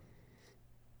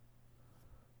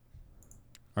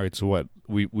 All right, so what?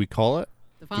 We call it?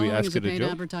 The Do we following ask is a it a paid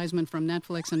joke? advertisement from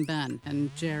Netflix and Ben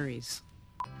and Jerry's.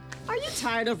 Are you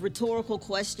tired of rhetorical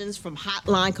questions from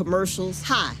hotline commercials?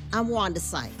 Hi, I'm Wanda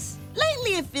Sykes.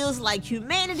 Lately, it feels like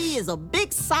humanity is a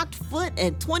big socked foot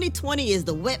and 2020 is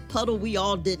the wet puddle we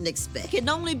all didn't expect. It can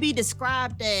only be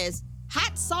described as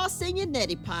hot sauce in your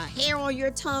neti pot, hair on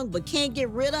your tongue but can't get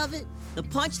rid of it. The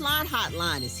Punchline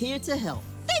Hotline is here to help.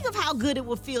 Think of how good it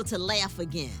would feel to laugh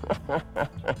again. What the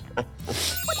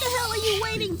hell are you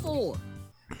waiting for?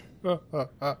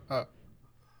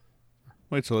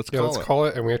 Wait, so let's Yeah, call let's it. call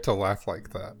it, and we have to laugh like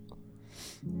that.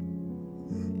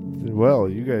 Well,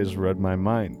 you guys read my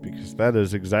mind, because that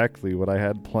is exactly what I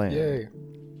had planned. Yay.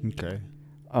 Okay.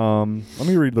 Let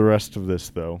me read the rest of this,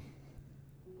 though.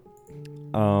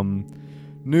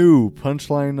 New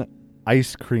Punchline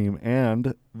Ice Cream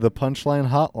and the Punchline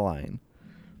Hotline.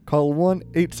 Call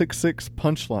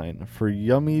 1-866-PUNCHLINE for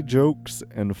yummy jokes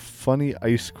and funny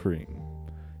ice cream.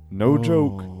 No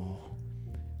joke.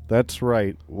 That's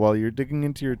right. While you're digging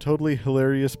into your totally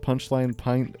hilarious Punchline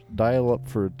pint, dial up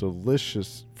for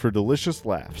delicious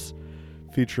laughs,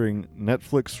 featuring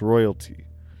Netflix royalty,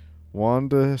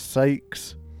 Wanda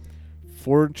Sykes,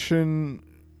 Fortune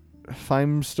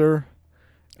Feimster,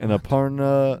 and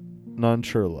Aparna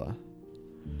Nancherla.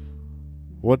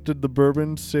 What did the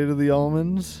bourbon say to the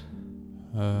almonds?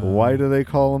 Why do they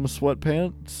call them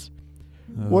sweatpants?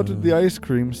 What did the ice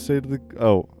cream say to the...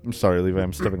 Oh, I'm sorry, Levi.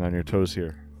 I'm stepping on your toes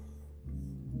here.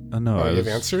 No, Oh, I you have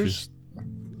was answers?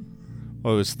 I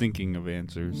was thinking of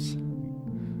answers.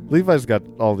 Levi's got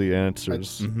all the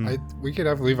answers. We could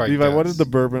have Levi. Levi, what guess. did the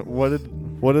bourbon...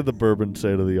 What did the bourbon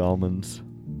say to the almonds?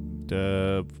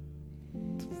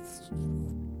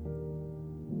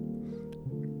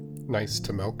 Nice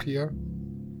to milk you.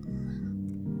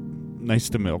 Nice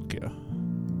to milk you.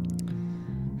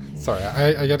 Sorry,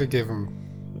 I gotta give him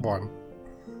one.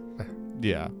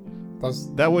 Yeah. That's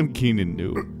That one Keenan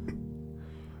knew.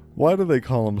 Why do they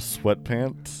call them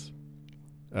sweatpants?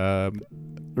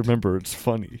 Remember, it's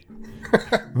funny.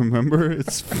 Remember?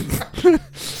 It's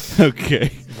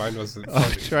okay. mine wasn't I'll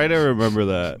funny. try to remember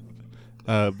that.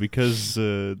 Because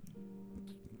you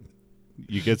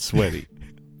get sweaty,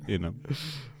 you know.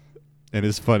 And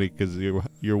it's funny because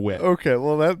you're wet. Okay,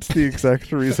 well, that's the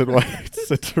exact reason why I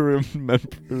said to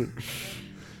remember.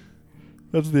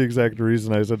 That's the exact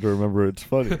reason I said to remember it's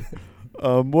funny.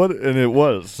 And it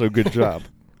was, so good job.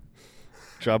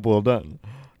 Job well done.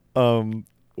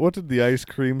 What did the ice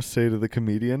cream say to the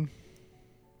comedian?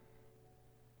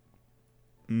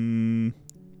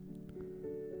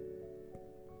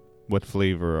 What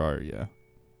flavor are you?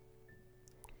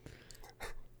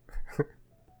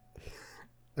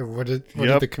 And what did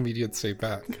the comedian say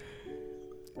back?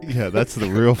 Yeah, that's the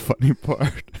real funny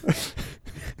part.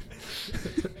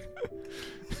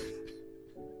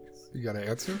 You got an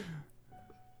answer?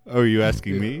 Oh, are you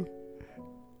asking me?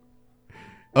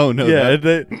 Oh no. Yeah,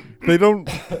 they don't.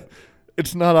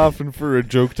 It's not often for a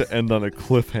joke to end on a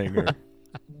cliffhanger.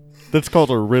 That's called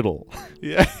a riddle.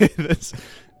 Yeah,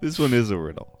 this one is a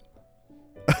riddle.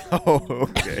 Oh,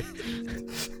 okay.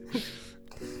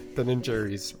 Ben and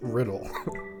Jerry's riddle.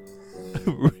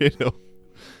 Riddle.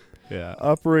 Yeah.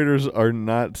 Operators are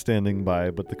not standing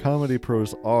by, but the comedy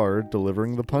pros are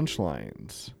delivering the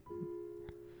punchlines.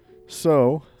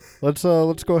 So, let's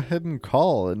go ahead and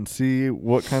call and see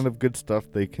what kind of good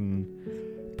stuff they can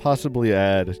possibly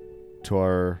add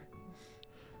to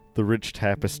the rich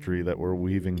tapestry that we're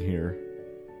weaving here.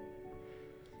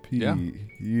 Yeah.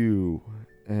 Punchlines.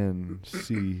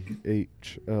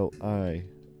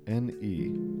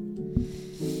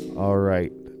 All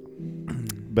right.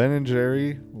 Ben and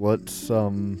Jerry, let's see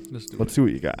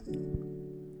what you got.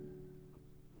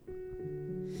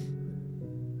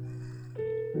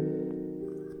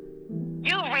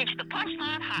 You've reached the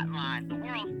Punchline Hotline, the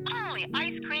world's only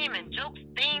ice cream and jokes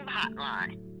themed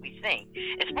hotline. We sing.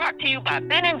 It's brought to you by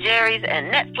Ben & Jerry's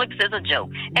and Netflix is a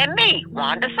Joke. And me,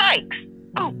 Wanda Sykes.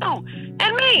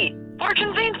 And me,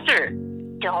 Fortune Feimster.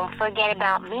 Don't forget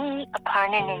about me,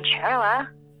 Aparna Nancherla.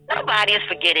 Nobody is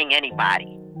forgetting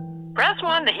anybody. Press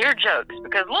 1 to hear jokes,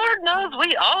 because Lord knows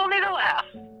we all need a laugh.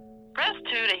 Press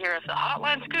 2 to hear if the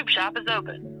Hotline Scoop Shop is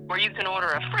open, where you can order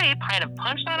a free pint of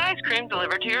Punchline ice cream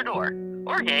delivered to your door.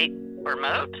 Or gate. Or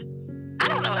remote. I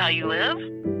don't know how you live.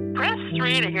 Press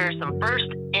 3 to hear some first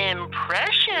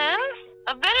impressions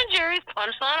of Ben & Jerry's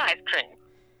Punchline ice cream.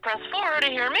 Press 4 to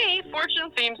hear me,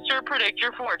 Fortune Feimster, predict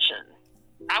your fortune.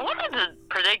 I wanted to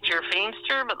predict your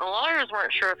Feimster, but the lawyers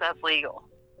weren't sure if that's legal.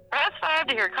 Press 5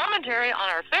 to hear commentary on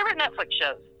our favorite Netflix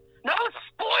shows. No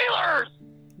spoilers!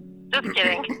 Just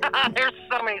kidding. There's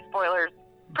so many spoilers.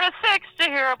 Press 6 to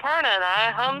hear Aparna and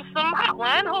I hum some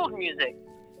Hotline hold music.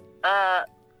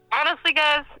 Honestly,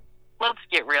 guys, let's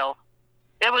get real.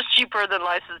 It was cheaper than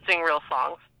licensing real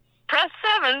songs. Press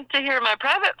 7 to hear my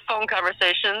private phone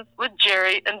conversations with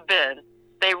Jerry and Ben.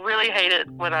 They really hate it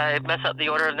when I mess up the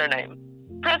order of their name.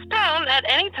 Press pound at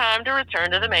any time to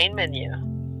return to the main menu.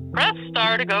 Press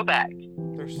star to go back.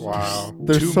 Wow.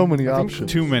 There's so many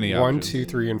options. Too many options. 1, 2,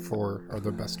 3, and 4 are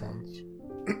the best ones.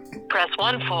 Press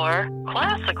 1 for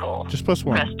classical. Just plus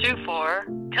 1. Press 2 for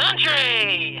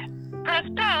country. Press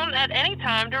pound at any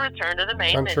time to return to the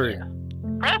main Country.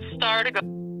 menu. Press star to go.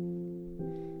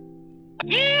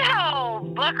 Yeah,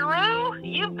 buckaroo,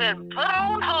 you've been put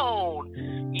on hold.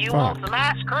 You want some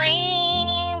ice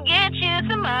cream? Get you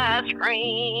some ice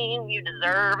cream. You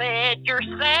deserve it. You're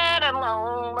sad and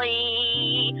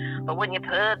lonely. But when you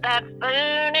put that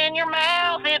spoon in your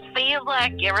mouth, it feels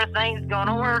like everything's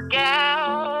gonna work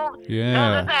out. Yeah.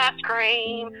 'Cause it's ice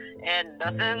cream, and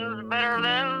nothing's better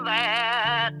than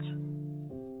that.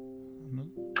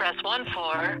 Press 1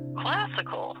 for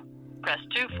classical. Press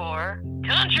 2 for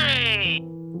country.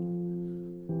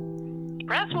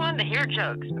 Press 1 to hear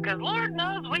jokes, because Lord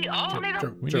knows we all need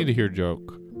a... We need to hear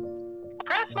joke.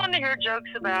 Press 1 to hear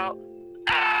jokes about...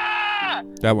 Ah!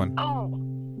 That one.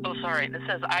 Oh, sorry. This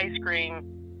says ice cream,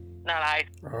 not ice.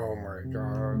 Oh my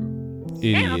god.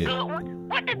 Here's a Idiot. good one.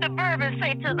 What did the bourbon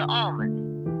say to the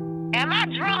almonds? Am I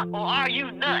drunk or are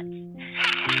you nuts?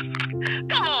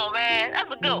 Come on, man.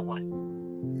 That's a good one.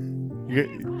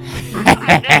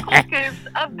 Identical scoops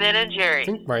of Ben and I Jerry.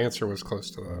 think my answer was close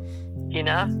to that. You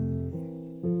know?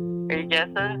 Are you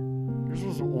guessing? This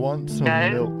was want some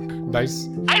Guys? milk. Nice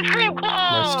Ice cream clones!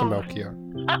 nice to milk you.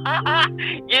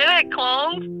 Get it,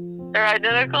 clones? They're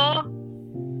identical?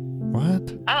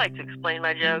 What? I like to explain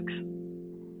my jokes.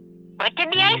 What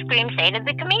did the ice cream say to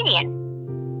the comedian?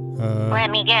 Let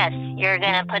me guess, you're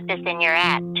gonna put this in your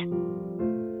act.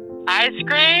 I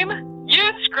scream,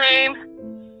 you scream,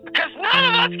 because none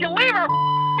of us can leave our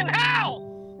f***ing house!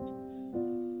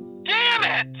 Damn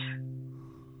it!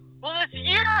 Will this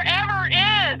year ever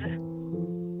end?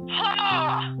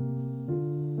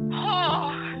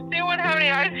 Anyone have any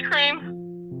ice cream?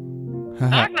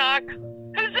 Knock knock.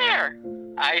 Who's there?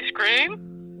 Ice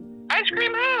cream? Ice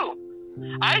cream who?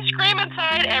 I scream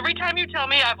inside every time you tell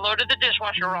me I've loaded the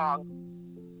dishwasher wrong.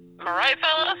 Am I right,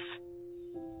 fellas?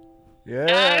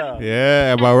 Yeah.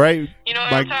 Yeah, am I right? You know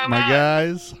what I'm talking my about?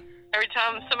 guys? Every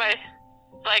time somebody's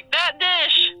like, that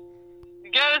dish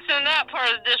goes in that part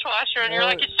of the dishwasher, and you're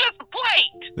like, it's just a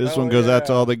plate. This Oh, one goes out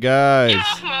to yeah. all the Get guys.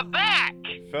 off my back,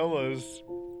 Fellas.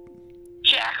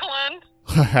 Jacqueline.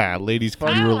 Ladies, can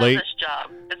I you love relate? this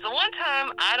job. It's the one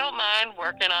time I don't mind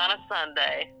working on a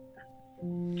Sunday.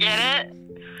 Get it?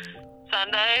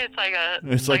 Sunday, it's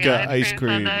like a a ice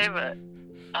cream. Sunday, but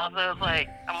also it's like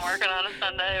I'm working on a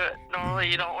Sunday, but normally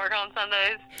you don't work on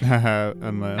Sundays.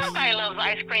 Unless. Nobody loves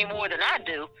ice cream more than I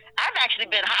do. I've actually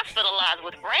been hospitalized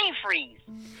with brain freeze.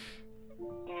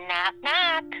 Knock,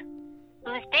 knock.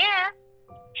 Who's there?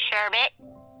 Sherbet.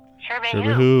 Sherbet Sherbet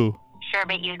who? who?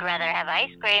 Sherbet, you'd rather have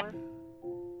ice cream.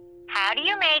 How do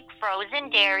you make frozen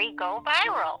dairy go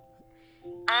viral?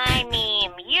 I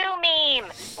meme, you meme,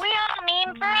 we all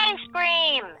meme for ice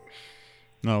cream.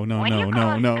 No. When you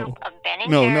call a scoop of Ben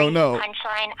and No, Jerry's no.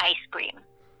 Punchline ice cream.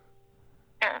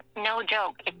 No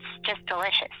joke, it's just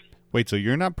delicious. Wait, so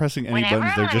you're not pressing any Whenever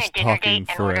buttons, I'm they're on a just dinner talking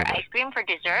date and order forever. ice cream for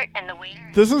dessert, and the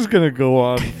waiter. This is gonna go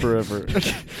on forever. I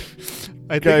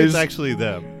think Guys. it's actually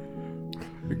them.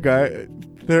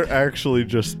 They're actually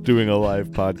just doing a live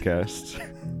podcast.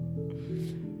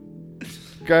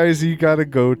 Guys, you gotta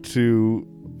go to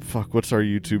what's our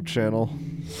YouTube channel?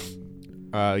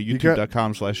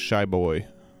 YouTube.com/shyboy.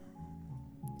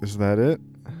 Is that it?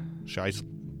 Shy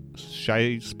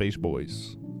Space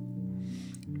Boys.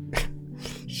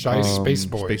 Shy Space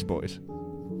Boy. Space Boys.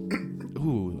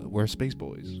 Ooh, we're Space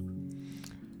Boys.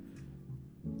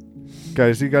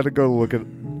 Guys, you gotta go look at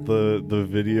the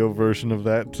video version of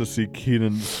that to see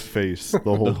Keenan's face the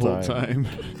whole time.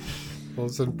 I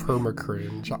was in perma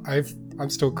cringe. I'm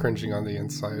still cringing on the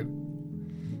inside.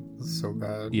 It's so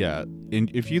bad. Yeah, and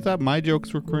if you thought my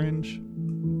jokes were cringe,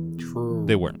 True.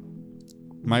 they weren't.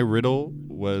 My riddle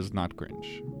was not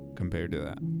cringe compared to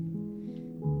that.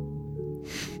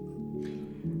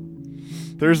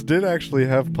 Theirs did actually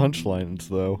have punchlines,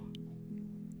 though.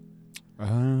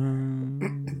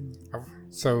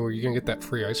 So you gonna get that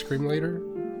free ice cream later?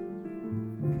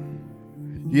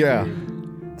 Yeah.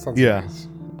 Sounds Yeah. nice.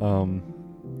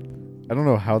 I don't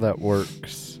know how that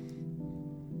works,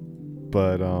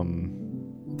 but I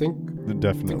think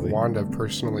definitely. Wanda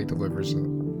personally delivers it.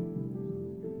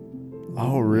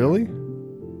 Oh, really?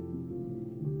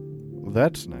 Well,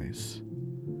 that's nice.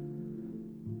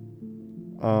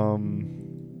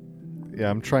 Yeah,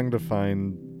 I'm trying to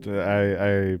find.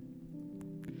 I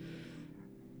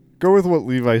go with what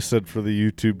Levi said for the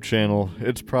YouTube channel.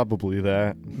 It's probably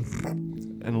that.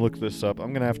 And look this up.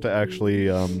 I'm gonna have to actually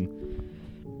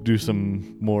do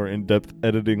some more in-depth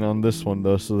editing on this one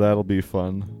though, so that'll be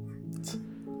fun.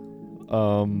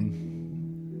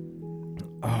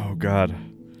 Oh God.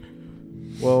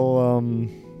 Well,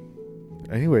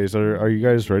 anyways, are you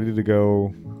guys ready to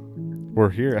go? We're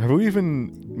here. Have we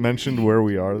even mentioned where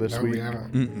we are this No, week? we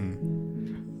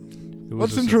haven't. It was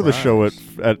Let's a intro the show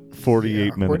surprise. at 48 Yeah,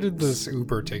 minutes. where did this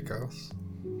Uber take us?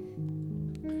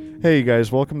 Hey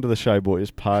guys, welcome to the Shy Boys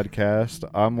podcast.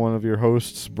 I'm one of your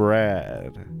hosts,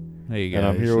 Brad, Hey guys, and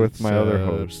I'm here with it's, my other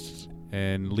hosts.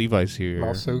 and Levi's here.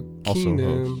 Also, Also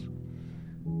Keenan. host.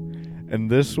 And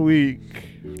this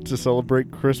week, to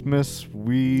celebrate Christmas,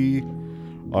 we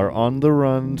are on the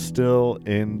run still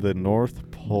in the North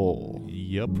Pole.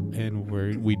 Yep, and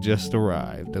we just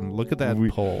arrived, and look at that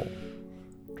pole.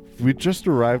 We just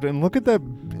arrived, and look at that.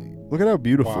 Look at how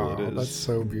beautiful Wow, it is. that's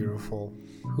so beautiful.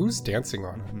 Who's dancing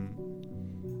on it?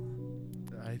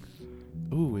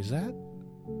 Ooh, is that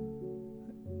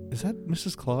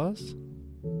Mrs. Claus?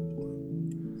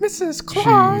 Mrs.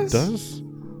 Claus!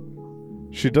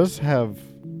 She does have.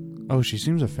 Oh, she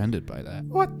seems offended by that.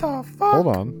 What the fuck? Hold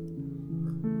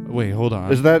on. Wait, hold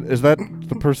on. Is that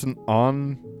the person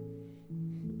on?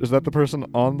 Is that the person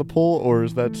on the pole, or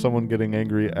is that someone getting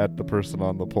angry at the person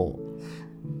on the pole?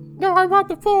 No, I'm on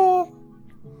the pole.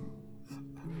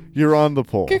 You're on the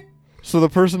pole. So the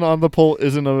person on the pole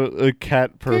isn't a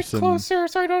cat person. Get closer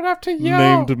so I don't have to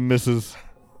yell. Named Mrs.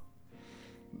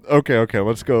 Okay,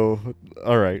 let's go.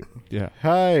 All right. Yeah.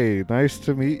 Hi, nice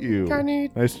to meet you.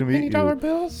 Nice to meet any you. dollar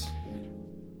bills?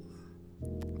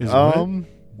 Is it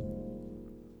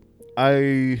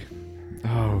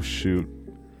Oh shoot.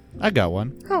 I got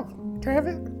one. Oh, can I have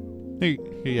it? Hey,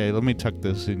 yeah, let me tuck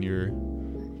this in your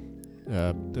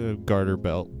garter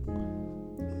belt.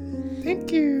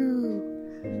 Thank you.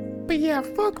 But yeah,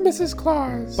 fuck Mrs.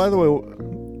 Claus. By the way,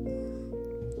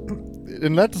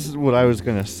 and that's what I was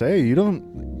gonna say. You don't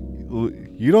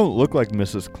look like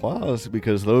Mrs. Claus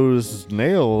because those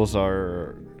nails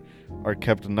are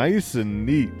kept nice and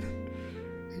neat.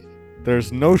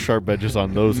 There's no sharp edges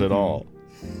on those at all.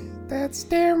 That's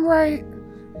damn right.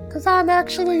 'Cause I'm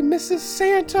actually Mrs.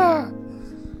 Santa.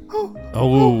 Oh,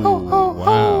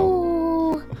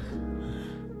 wow.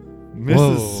 Mrs.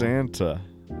 Whoa. Santa.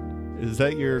 Is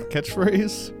that your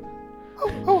catchphrase?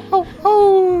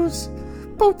 Hose.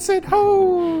 Boats and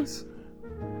hose.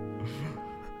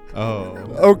 Oh.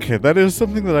 Okay, that is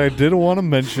something that I did want to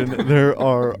mention. There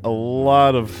are a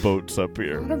lot of boats up A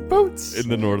here lot of boats. in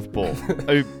the North Pole.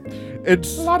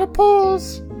 It's A lot of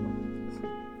pulls.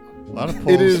 A lot of It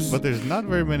poles, is- but there's not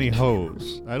very many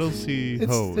hoes. I don't see It's-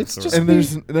 hoes. it's or- just- and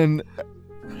there's then,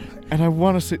 and I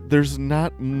want to say there's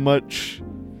not much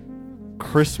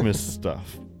Christmas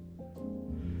stuff.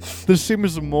 This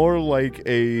seems more like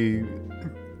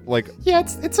Yeah,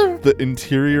 it's a the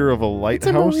interior of a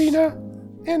lighthouse. marina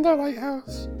and a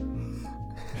lighthouse.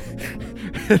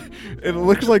 It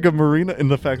looks like a marina in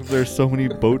the fact that there's so many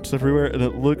boats everywhere, and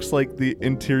it looks like the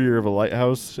interior of a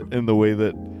lighthouse in the way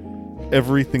that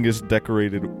everything is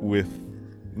decorated with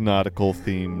nautical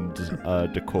themed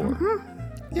decor.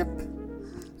 Yep.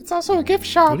 It's also a gift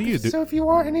shop. What do you do- So if you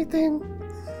want anything,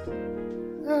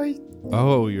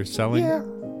 Oh, you're selling? yeah,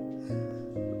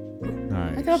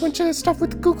 Nice. I got a bunch of stuff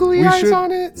with googly We eyes should-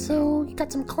 on it. So you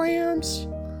got some clams.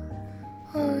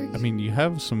 I mean, you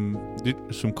have some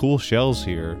cool shells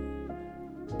here,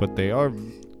 but they're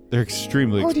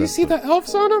extremely do you see the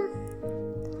elves on them?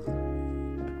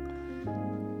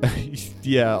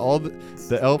 Yeah, all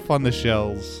the elf on the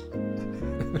shells.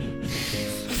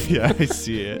 Yeah, I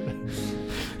see it.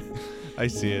 I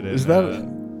see it. Is in,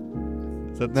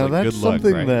 that- that's Now like that's good luck,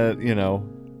 something right? that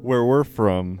where we're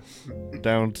from,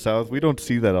 down south, we don't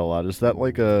see that a lot. Is that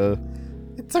like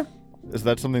Is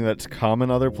that something that's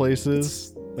common other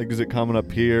places? Like, is it common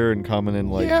up here and common in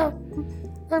yeah,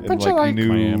 a in bunch like of like. New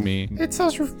Miami. It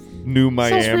sells New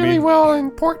Miami? sells really well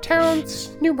in port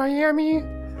towns, New Miami.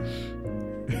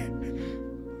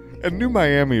 And New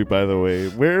Miami, by the way,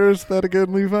 where is that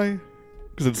again, Levi?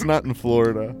 Because it's not in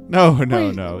Florida. No,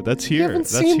 Wait, that's you here. haven't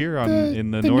That's seen here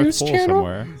in the the North news Pole channel?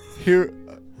 somewhere. Here,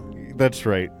 that's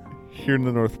right. Here in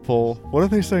the North Pole. What are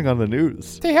they saying on the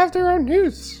news? They have their own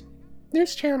news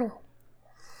channel.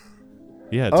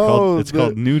 Yeah, Oh, it's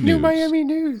called New News. New Miami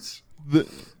News.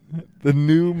 The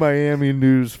New Miami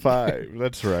News 5.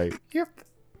 That's right. Yep.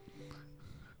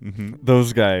 Mm-hmm.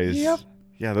 Those guys. Yep.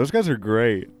 Yeah, those guys are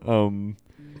great.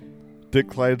 Dick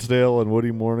Clydesdale and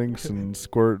Woody Mornings and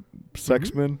Squirt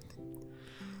Sexman.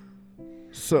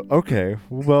 So, okay.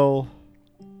 Well,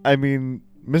 I mean,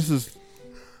 Mrs.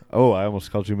 Oh, I almost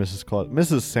called you Mrs. Claus.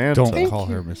 Mrs. Santa. Don't Thank call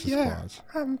you. her Mrs. Yeah. Claus.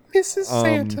 I'm Mrs.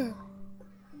 Santa.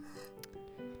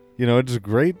 It's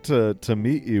great to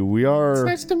meet you. We It's are,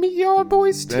 nice to meet y'all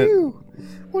boys too.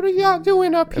 What are y'all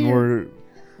doing up and here?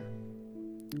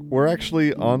 we're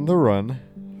actually on the run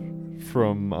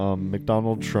from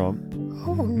McDonald Trump.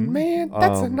 Oh man,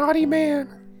 that's a naughty man.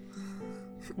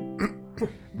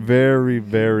 Very,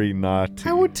 very naughty.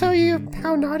 I would tell you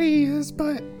how naughty he is,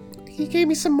 but he gave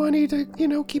me some money to,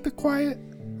 keep it quiet.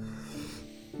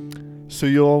 So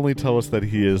you'll only tell us that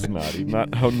he is naughty,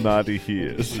 not how naughty he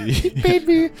is. He paid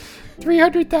me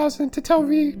 $300,000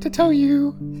 to tell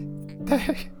you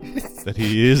that That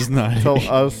he is not. Tell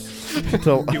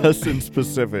us in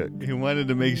specific. He wanted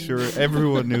to make sure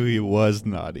everyone knew he was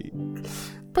naughty,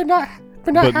 but not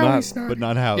But how not- he's naughty. but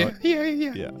not how. Yeah.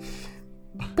 Yeah.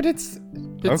 But it's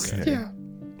Okay. yeah.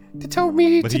 To tell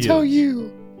me But to he tell is.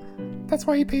 you. That's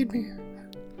why he paid me.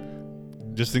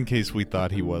 Just in case we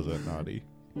thought he wasn't naughty.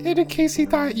 And in case he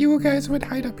thought you guys would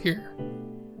hide up here.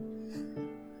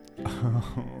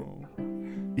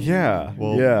 Yeah.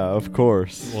 Well- yeah, of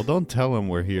course. Well, don't tell him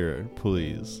we're here,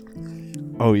 please.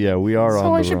 Oh yeah, we are on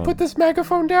So I the should run. put this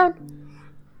megaphone down?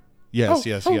 Yes, Oh,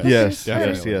 yes, oh, yes. okay. Yes, All right,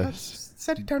 yes, definitely. yes.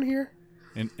 Set it down here.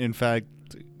 In fact,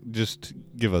 just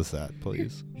give us that,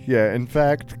 please. Yeah, in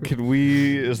fact,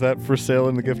 is that for sale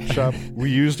in the gift shop? We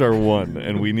used our one,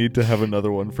 and we need to have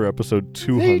another one for episode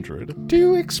 200.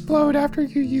 Do explode after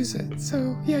you use it.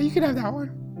 So yeah, you can have that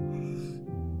one.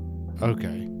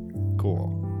 Okay,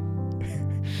 cool.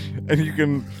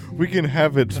 And we can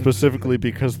have it specifically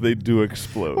because they do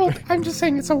explode. Well, I'm just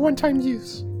saying it's a one-time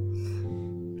use.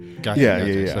 Gotcha, Yeah,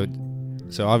 gotcha. yeah.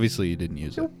 So obviously you didn't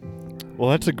use it. Well,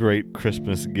 that's a great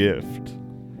Christmas gift.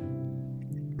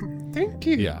 Thank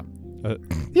you. Yeah.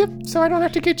 Yep. So I don't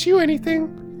have to get you anything.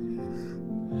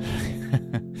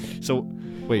 So,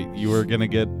 wait, you were gonna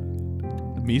get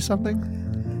me something?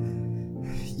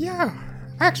 Yeah.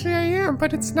 Actually, I am,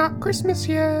 but it's not Christmas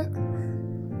yet.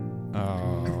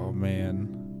 Oh man.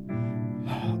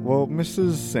 Well,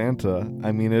 Mrs. Santa,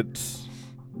 I mean, it's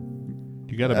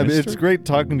You got a I mean, mister? it's great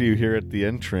talking to you here at the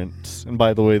entrance. And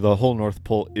by the way, the whole North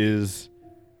Pole is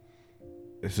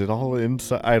Is it all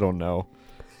inside? I don't know.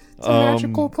 It's a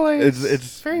magical place.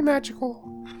 It's very magical.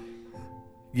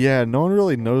 Yeah, no one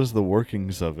really knows the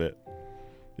workings of it.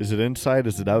 Is it inside?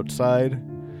 Is it outside?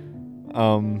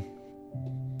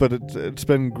 But it's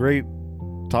been great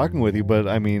talking with you. But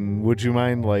I mean, would you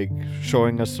mind like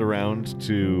showing us around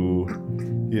to,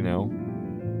 you know,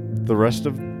 the rest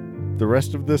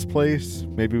of this place?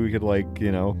 Maybe we could like,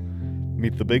 you know,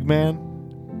 meet the big man.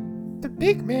 The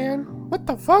big man? What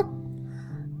the fuck?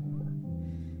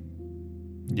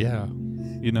 Yeah.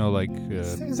 You know, like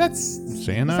Is that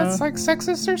Santa? Is that like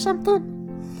sexist or something?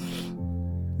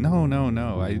 No.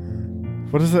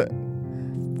 What is it?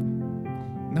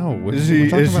 No, we're Is he-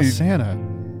 talking is about he- Santa.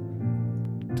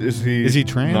 Is he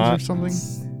trans not, or something?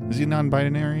 Is he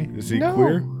non-binary? Is he No.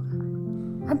 queer?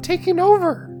 I'm taking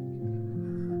over.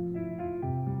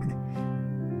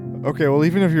 Okay, well,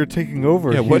 even if you're taking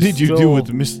over, Yeah. What he's did you do still- with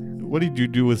What did you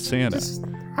do with Santa?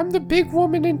 I'm the big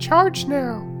woman in charge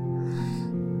now.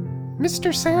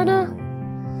 Mr. Santa?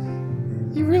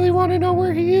 You really want to know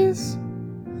where he is?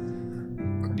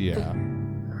 Yeah.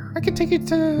 I could take you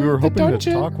to We were the hoping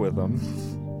dungeon. to talk with him.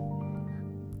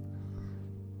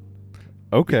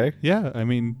 Okay. Yeah. I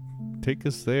mean, take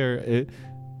us there.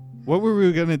 What were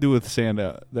we gonna do with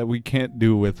Santa that we can't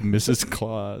do with Mrs.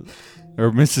 Claus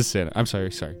or Mrs. Santa? I'm sorry,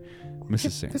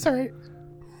 Mrs. Santa. It's alright.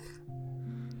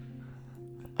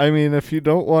 I mean, if you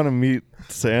don't want to meet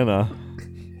Santa,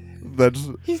 that's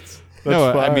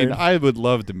No, fine. I mean, I would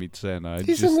love to meet Santa. I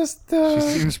He's in just,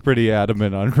 this. she seems pretty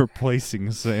adamant on replacing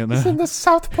He's Santa. in the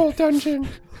South Pole dungeon.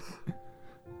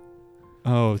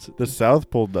 Oh, the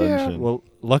South Pole dungeon. well,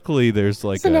 luckily there's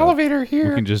like There's an elevator we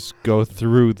here. can just go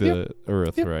through the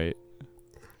Earth, Yep. right?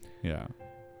 Yeah.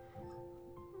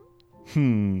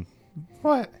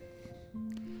 What?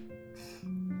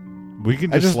 We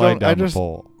can I just just slide don't- down I the just-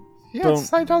 pole. Yeah, Don't-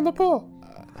 slide down the pole.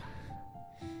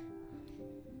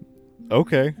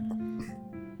 Okay.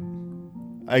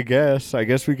 I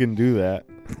guess we can do that.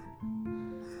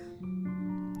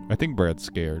 I think Brad's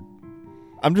scared.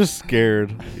 I'm just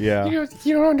scared. Yeah.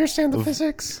 You don't understand the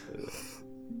physics.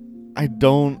 I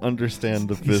don't understand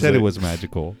the He physics. said it was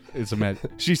magical. It's a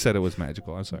She said it was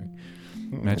magical. I'm sorry.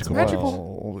 Magical.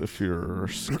 magical. Well, if you're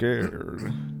scared,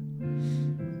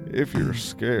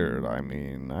 I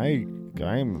mean,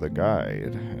 I'm the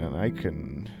guide, and I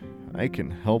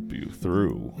can help you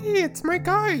through. Hey, it's my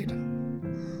guide.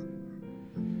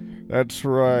 That's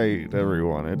right,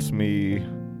 everyone. It's me,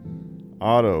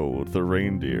 Otto the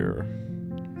reindeer.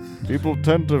 People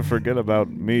tend to forget about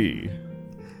me.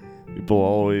 People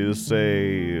always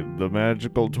say the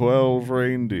magical 12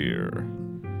 reindeer.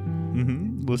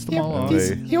 Mm-hmm. List them Yeah, all off.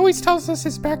 he always tells us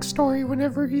his backstory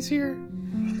whenever he's here.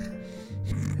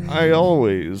 I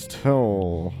always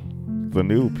tell the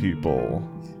new people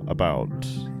about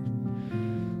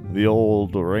the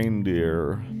old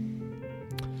reindeer.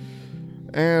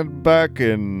 And back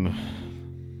in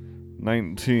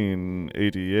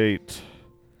 1988,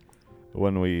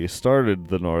 when we started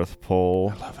the North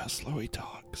Pole, I love how slow he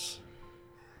talks.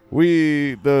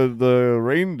 the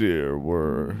reindeer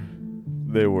were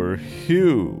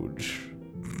huge,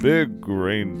 big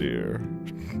reindeer.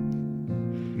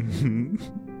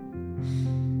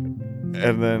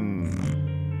 And then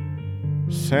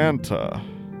Santa,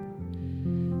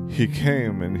 he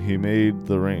came and he made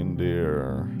the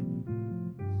reindeer,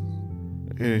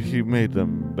 he made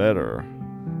them better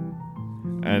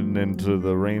and into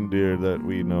the reindeer that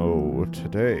we know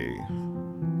today.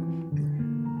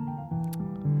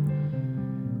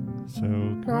 So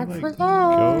can Not we, for like,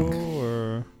 long. go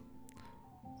or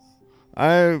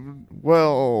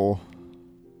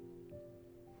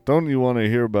Don't you want to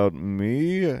hear about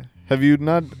me?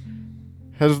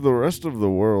 Has the rest of the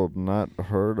world not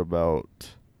heard about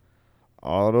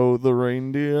Otto the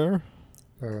reindeer?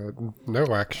 No,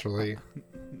 actually.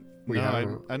 We no,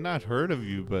 haven't. I've not heard of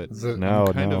you, but Is it, No,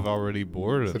 I'm kind no. of already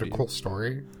bored is of it a you. cool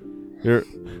story?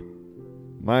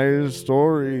 My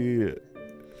story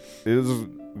is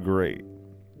great.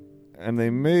 And they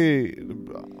made,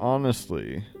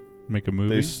 honestly, Make a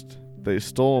movie? they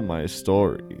stole my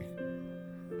story.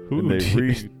 Who And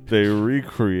did? they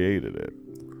recreated it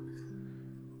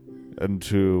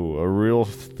into a real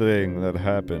thing that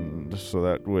happened, so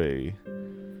that way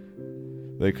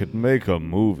they could make a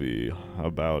movie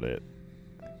about it.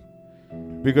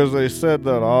 Because they said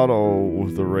that Otto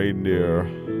the reindeer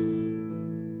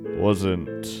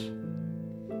wasn't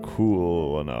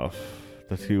cool enough,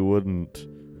 that he wouldn't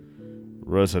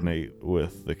resonate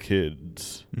with the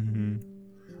kids. Mm-hmm.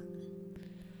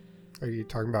 Are you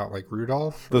talking about like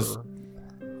Rudolph? This- or-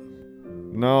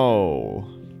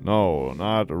 No,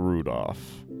 not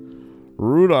Rudolph.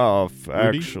 Rudolph,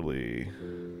 Rudy? actually.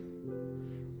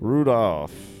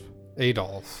 Rudolph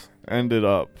Adolf. ended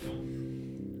up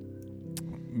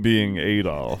being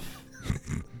Adolf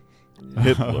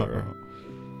Hitler.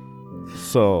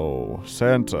 So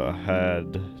Santa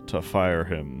had to fire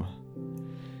him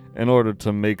in order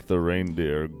to make the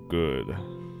reindeer good.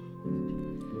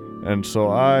 And so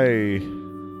I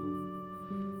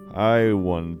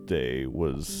one day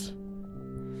was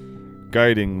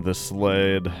guiding the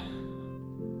sled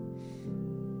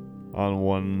on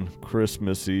one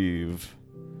Christmas Eve,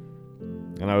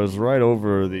 and I was right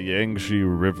over the Yangtze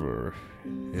River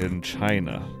in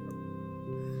China.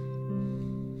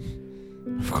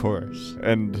 Of course.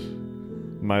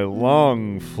 And my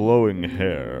long flowing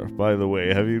hair, by the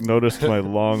way, have you noticed my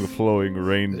long flowing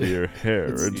reindeer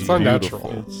hair? It's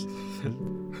unnatural.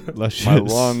 beautiful. Luscious. My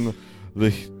long,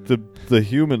 the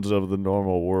humans of the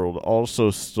normal world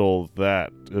also stole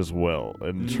that as well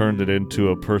and turned it into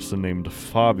a person named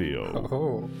Fabio.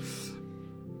 Oh.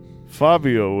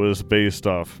 Fabio was based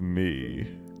off me,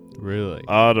 Really?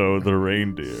 Otto the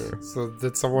reindeer. So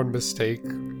did someone mistake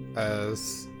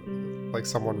as like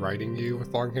someone riding you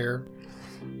with long hair?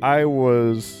 I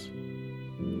was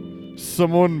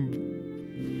someone.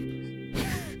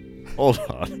 Hold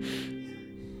on.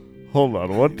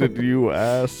 What did you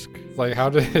ask? Like, how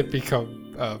did it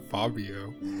become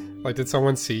Fabio? Like, did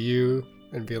someone see you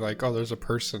and be like, oh, there's a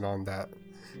person on that,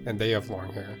 and they have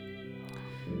long hair?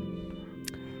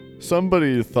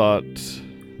 Somebody thought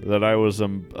that I was a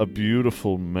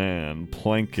beautiful man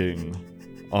planking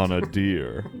on a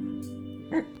deer.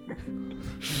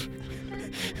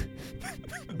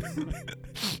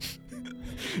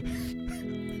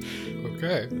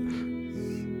 Okay.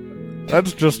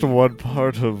 That's just one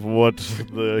part of what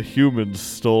the humans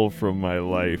stole from my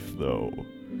life, though.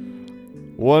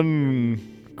 One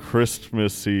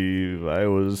Christmas Eve, I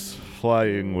was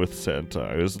flying with Santa.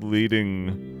 I was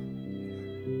leading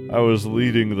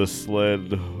the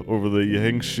sled over the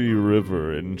Yangtze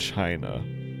River in China.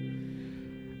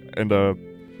 And a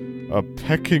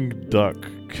Peking duck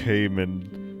came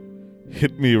and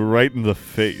hit me right in the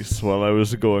face while I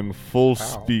was going full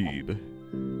speed.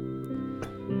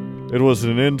 It was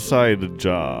an inside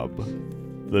job.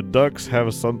 The ducks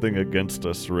have something against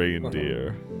us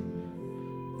reindeer.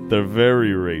 They're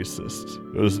very racist.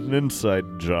 It was an inside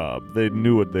job. They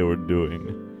knew what they were doing.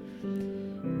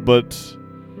 But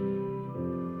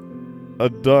a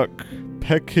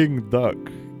Peking duck,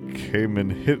 came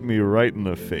and hit me right in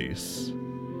the face.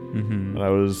 Mm-hmm.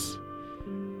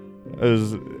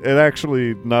 And it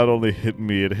actually not only hit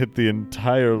me, it hit the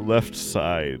entire left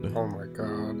side Oh my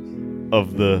god.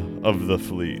 of the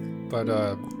fleet. But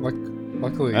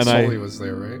luckily And Sully was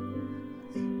there, right?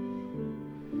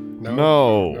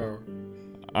 No.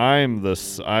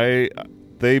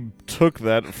 They took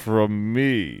that from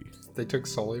me. They took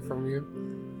Sully from you?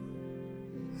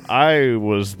 I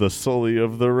was the Sully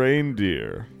of the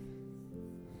reindeer.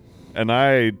 And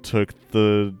I took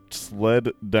the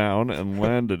sled down and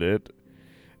landed it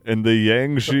in the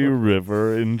Yangtze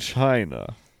River in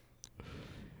China.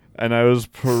 And I was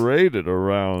paraded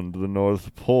around the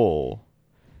North Pole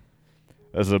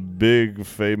as a big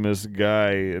famous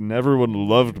guy, and everyone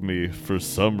loved me for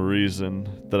some reason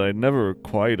that I never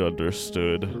quite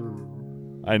understood.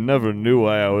 I never knew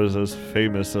why I was as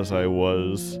famous as I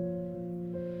was.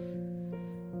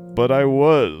 But I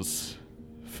was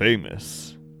famous.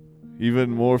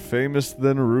 Even more famous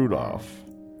than Rudolph.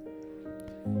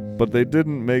 But they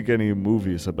didn't make any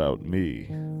movies about me.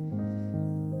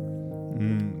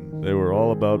 They were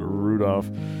all about Rudolph.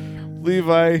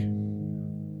 Levi,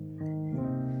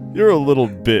 you're a little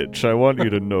bitch. I want you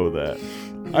to know that.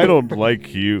 I don't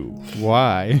like you.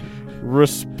 Why?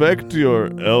 Respect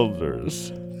your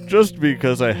elders. Just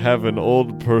because I have an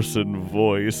old person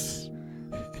voice.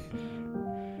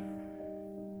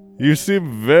 You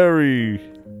seem very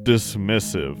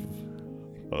dismissive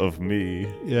of me.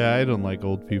 Yeah, I don't like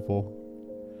old people.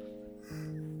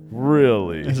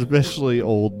 Really? Especially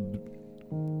old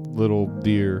little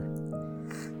deer.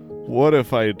 What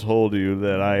if I told you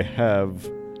that I have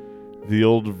the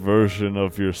old version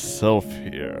of yourself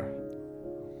here?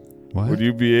 What? Would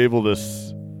you be able to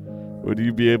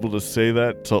say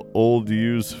that to old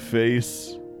you's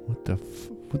face? What the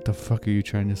fuck are you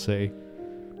trying to say?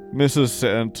 Mrs.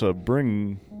 Santa,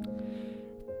 bring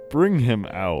him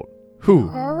out. Who?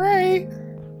 Alright.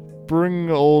 Bring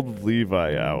old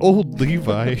Levi out. Old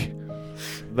Levi.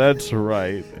 That's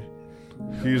right.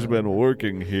 He's been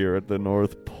working here at the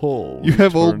North Pole. You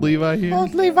have old Levi here?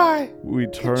 Old Levi! We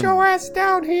Get your ass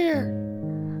down here!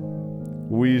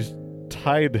 We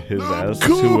tied his ass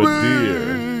to a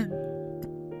deer.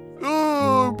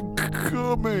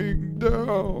 coming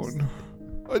down.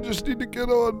 I just need to get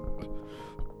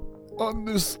on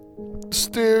this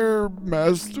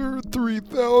Stairmaster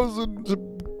 3000 to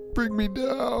bring me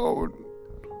down.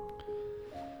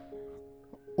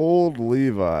 Old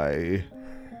Levi,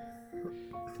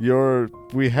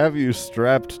 we have you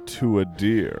strapped to a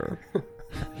deer.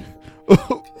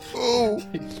 oh,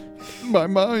 my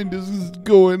mind is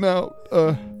going out.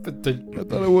 I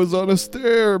thought I was on a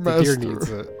Stairmaster. The deer needs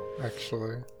it,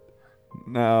 actually.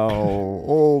 Now,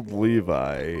 old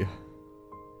Levi.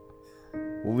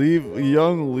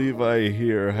 Young Levi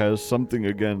here has something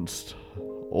against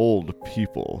old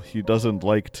people. He doesn't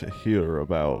like to hear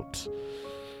about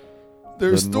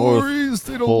their stories.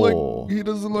 They don't Pole. like. He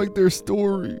doesn't like their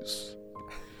stories.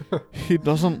 He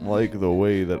doesn't like the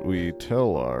way that we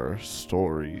tell our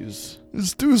stories.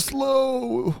 It's too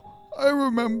slow. I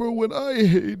remember when I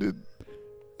hated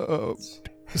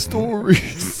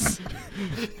stories.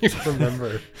 You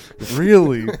remember?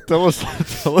 Really? Tell us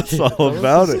all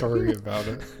about it. Story about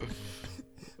it.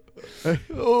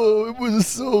 Oh, it was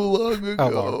so long ago.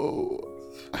 How long?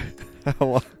 How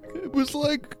long? It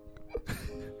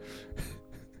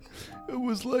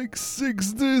was like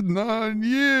 69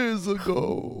 years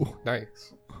ago.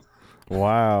 Nice.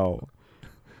 Wow.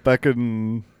 Back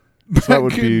in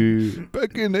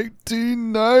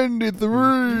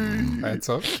 1893. That's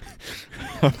up.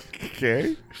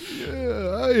 Okay.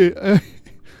 Yeah,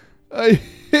 I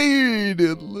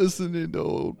hated listening to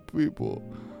old people.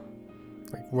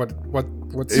 Like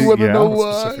what's You wanna know what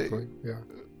why? specifically? Yeah.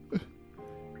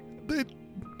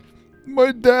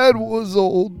 My dad was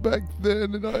old back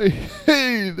then, and I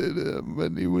hated him.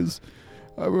 And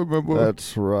I remember.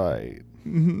 That's right.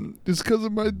 It's because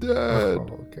of my dad.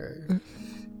 Oh, okay.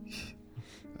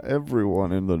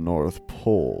 Everyone in the North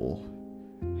Pole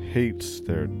hates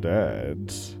their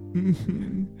dads.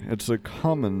 It's a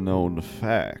common known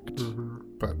fact.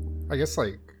 But I guess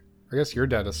your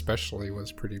dad especially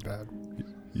was pretty bad.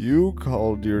 You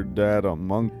called your dad a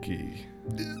monkey.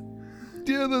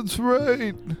 Yeah, that's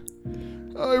right.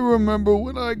 I remember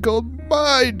when I called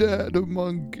my dad a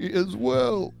monkey as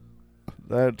well.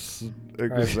 That's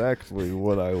exactly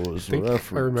what I was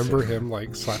referencing. I remember him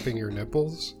like slapping your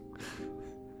nipples.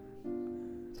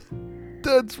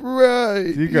 That's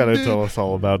right. You gotta tell us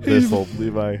all about this, old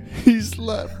Levi. He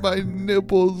slapped my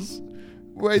nipples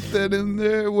right then and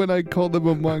there when I called him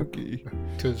a monkey.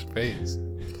 To his face.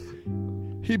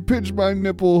 He pinched my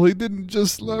nipple. He didn't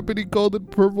just slap it, he called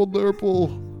it purple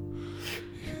nurple.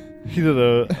 He did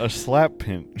a slap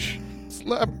pinch.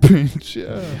 Slap pinch,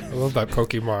 yeah. I love that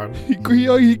Pokemon. He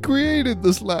created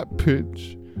the slap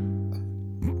pinch.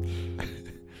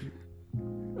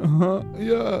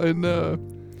 Yeah, and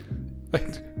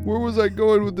where was I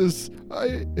going with this?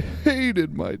 I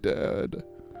hated my dad.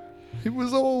 He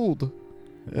was old.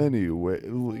 Anyway,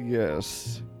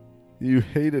 yes. You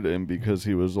hated him because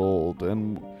he was old,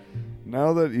 and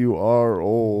now that you are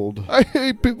old... I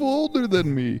hate people older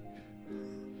than me.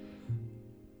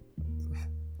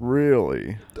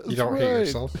 Really? You don't hate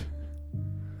yourself?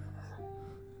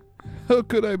 How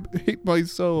could I hate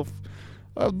myself?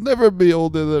 I'll never be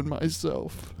older than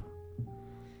myself.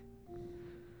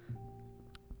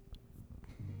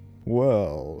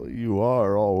 Well, you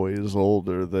are always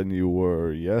older than you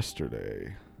were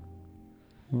yesterday.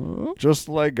 Huh? Just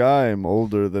like I'm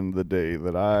older than the day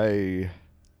that I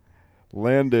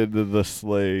landed the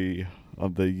sleigh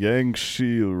on the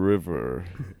Yangtze River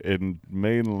in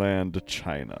mainland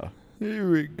China.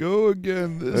 Here we go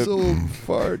again, this old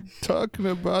fart talking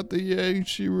about the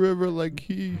Yangtze River like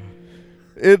he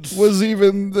was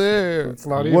even there. It's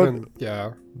not even,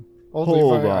 yeah. Old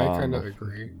Levi, I on. kind of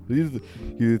agree.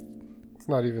 It's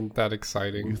not even that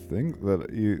exciting. You think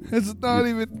that you... It's not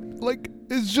even, like,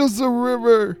 it's just a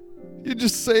river. You're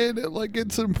just saying it like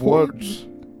it's important.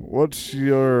 What's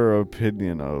your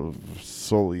opinion of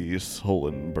Sully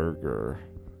Sullenberger?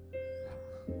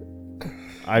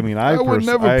 I mean, I would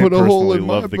never put a hole in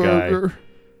my the burger.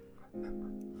 Guy.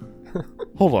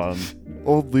 Hold on.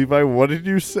 Old Levi, what did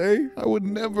you say? I would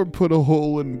never put a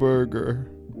hole in burger.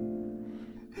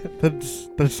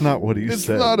 That's not what he said. It's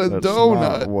not a That's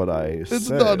donut. Not what I said. It's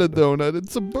not a donut.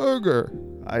 It's a burger.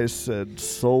 I said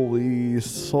Sully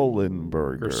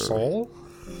Sullenberger. Your soul?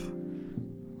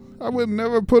 I would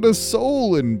never put a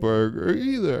soul in burger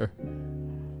either.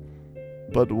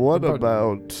 But what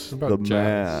about the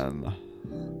jazz? man?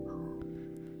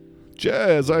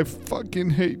 Jazz. I fucking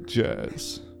hate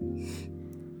jazz.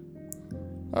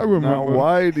 I remember. Now,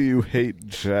 why do you hate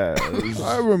jazz?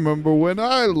 I remember when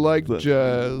I liked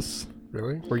jazz.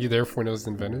 Really? Were you there for when it was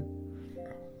invented?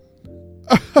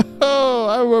 Oh,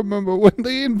 I remember when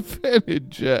they invented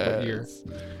What year? jazz.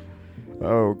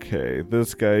 Okay,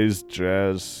 this guy's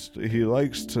jazz. He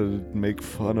likes to make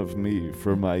fun of me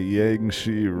for my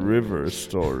Yangtze River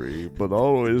story, but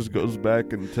always goes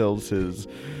back and tells his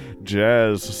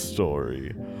jazz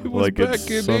story. It was like back it's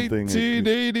in something.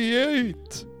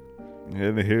 1888.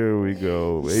 And here we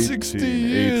go. 60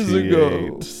 years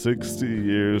ago. 60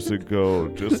 years ago,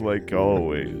 just like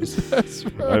always. That's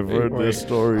right. I've heard this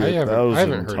story I a haven't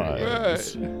thousand heard it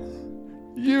yet. times.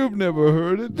 You've never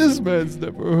heard it. This man's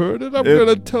never heard it. I'm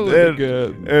gonna tell it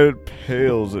again. It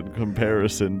pales in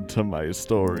comparison to my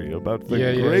story about the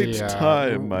Yeah, great yeah.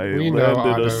 time I We know,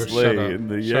 landed Otto. a Shut sleigh up. in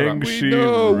the Shut up. Yangtze We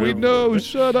know. River.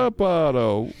 Shut up,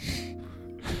 Otto.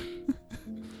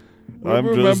 I I'm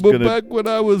just remember gonna- back when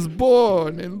I was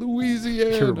born in You were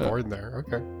Louisiana. born there.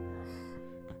 Okay.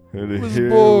 And was here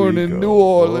born we in go. New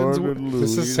Orleans. Born in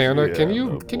This is Santa. Can you-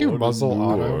 Louisiana, can you born in muzzle New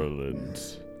Otto?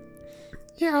 Orleans.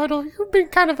 Yeah, Otto, you've been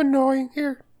kind of annoying.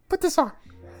 Here, put this on.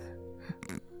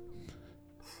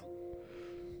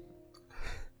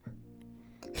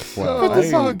 Wow. Put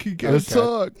this I- on, Kiki. Okay. It's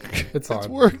on. It's It's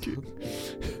on. working.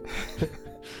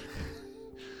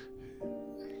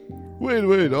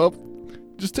 Wait up.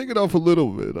 Just take it off a little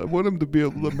bit. I want him to be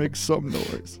able to make some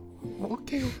noise.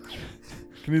 Okay.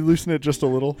 Can you loosen it just a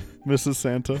little, Mrs.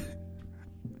 Santa?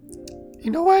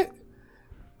 You know what?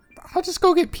 I'll just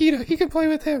go get PETA. He can play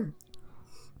with him.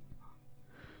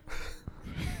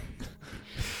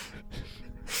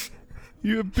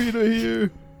 You have Peter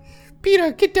here.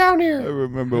 PETA, get down I here.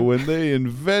 remember when they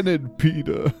invented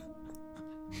Peter.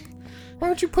 Why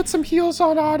don't you put some heels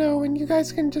on Otto and you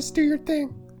guys can just do your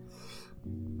thing?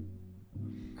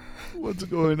 What's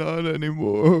going on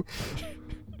anymore?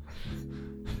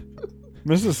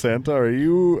 Mrs. Santa, are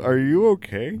you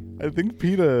okay? I think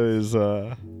PETA is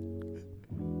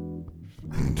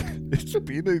It's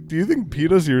PETA. Do you think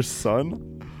PETA's your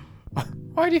son?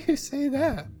 Why do you say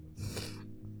that?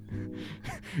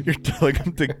 You're telling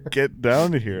him to get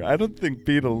down here. I don't think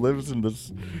PETA lives in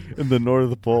the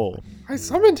North Pole. I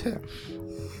summoned him.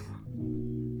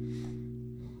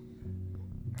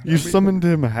 You summoned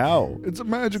him how? It's a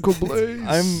magical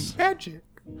blaze. Magic.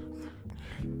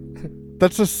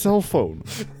 That's a cell phone.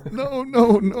 No.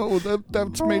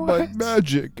 That's made by What?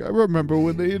 magic. I remember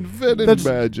when they invented That's-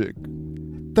 magic.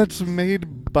 That's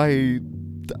made by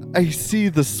I see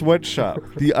the sweatshop.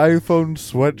 The iPhone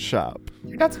sweatshop.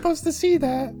 You're not supposed to see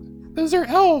that. Those are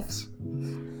elves.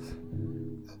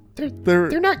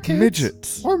 They're not kids.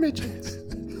 midgets. Or midgets.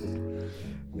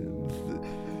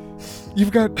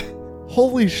 You've got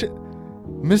holy shit.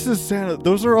 Mrs. Santa,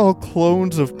 those are all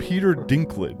clones of Peter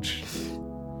Dinklage.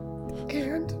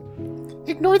 And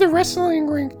ignore the wrestling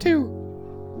ring too.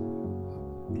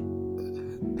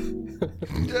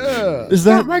 Yeah. Is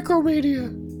Not that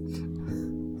Micromania.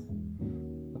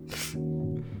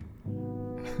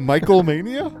 Michael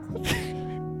Mania?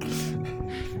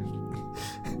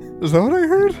 Is that what I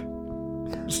heard?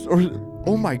 Or,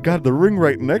 oh my god, the ring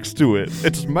right next to it.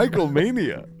 It's Michael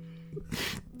Mania.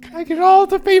 I get all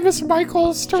the famous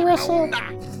Michaels to wrestle. Mike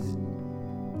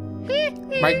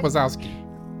Wazowski.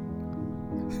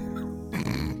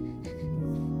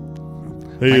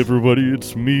 Hey everybody,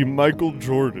 it's me, Michael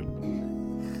Jordan.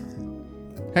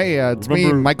 Hey, it's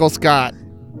Remember- me, Michael Scott.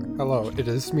 Hello, it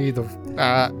is me, the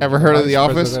Ever heard of Vice The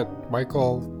Office? President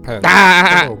Michael Pence.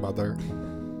 Ah! Hello, mother.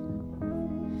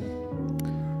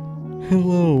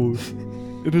 Hello,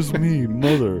 it is me,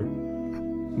 Mother.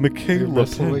 You're Michaela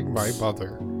wrestling Pence. my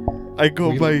mother. I go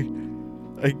We-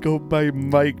 by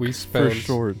Mike We for spent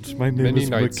short. My name many is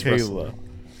nights Michaela.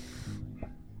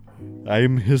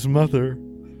 I'm his mother.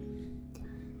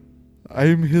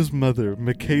 I'm his mother,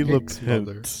 Michaela Hick's Pence.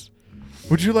 mother.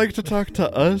 Would you like to talk to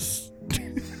us?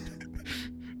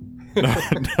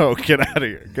 no, get out of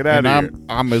here. Get out And of here.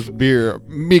 I'm his beer,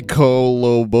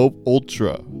 Michelob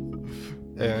Ultra.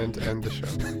 And end the show.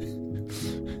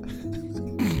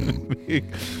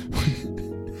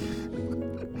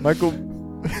 Michael.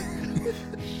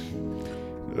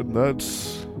 And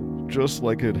that's just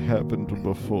like it happened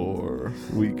before.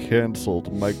 We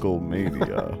canceled Michael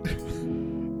Mania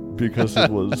because it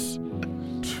was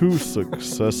too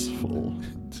successful.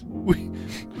 We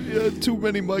had too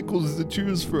many Michaels to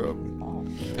choose from.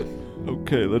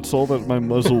 Okay, that's all that my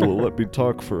muzzle will let me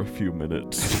talk for a few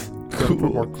minutes. Gotta put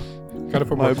more, gotta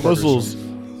put My more quarters muzzles.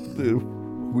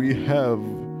 in. We have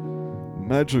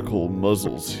magical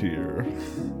muzzles here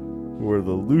where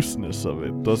the looseness of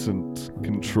it doesn't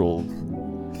control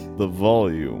the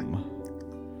volume,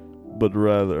 but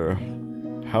rather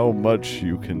how much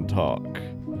you can talk.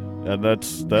 And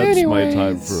that's my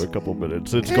time for a couple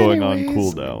minutes. It's going on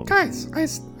cooldown. Guys,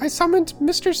 I summoned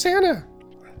Mr. Santa.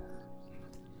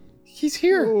 He's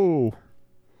here. Oh.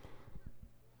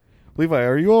 Levi,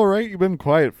 are you all right? You've been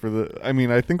quiet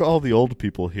I think all the old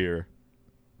people here.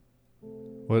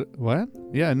 What?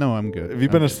 Yeah, no, I'm good. Have you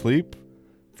been asleep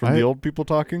from the old people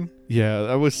talking? Yeah,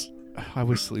 I was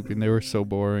sleeping. They were so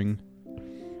boring.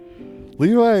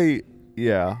 Levi,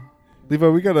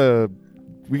 we gotta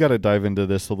dive into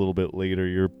this a little bit later.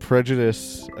 Your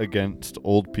prejudice against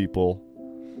old people,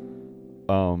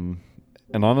 and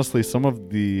honestly, some of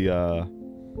the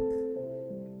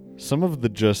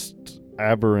just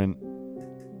aberrant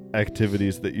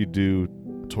activities that you do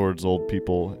towards old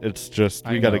people. It's just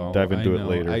we gotta dive into it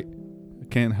later. I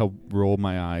can't help roll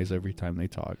my eyes every time they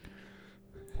talk.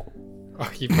 Oh,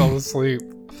 he fell asleep.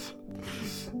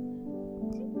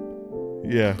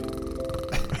 Yeah.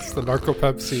 It's the Narco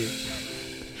Pepsi.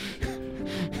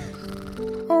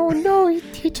 Oh no,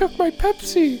 he took my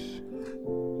Pepsi.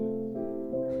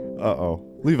 Uh-oh.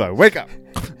 Levi, wake up!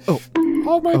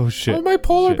 All my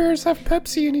polar Shit. bears have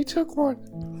Pepsi and he took one.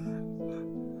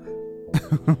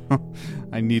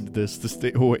 I need this to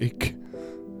stay awake.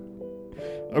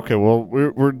 Okay, well,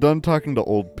 we're done talking to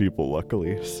old people,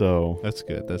 luckily, so... That's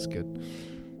good.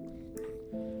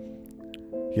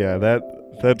 Yeah,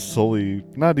 that's Sully.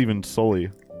 Not even Sully.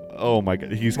 Oh my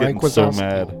god, he's Mike getting so Wazowski.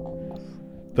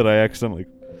 mad that I accidentally...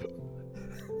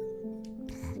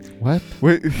 What?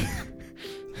 Wait.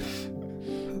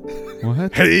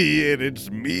 What? Hey, it's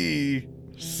me,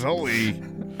 Sully.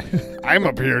 I'm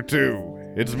up here too.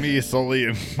 It's me, Sully,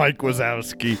 and Mike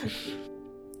Wazowski.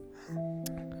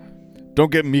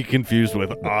 Don't get me confused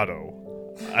with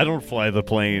Otto. I don't fly the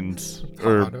planes.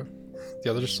 The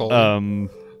other soul.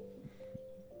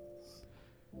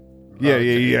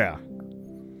 Yeah.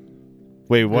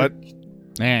 Wait, what?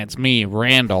 Yeah, it's me,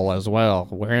 Randall, as well.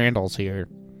 Randall's here.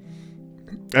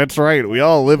 That's right. We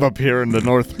all live up here in the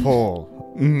North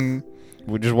Pole. Mm-hmm.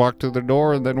 We just walked through the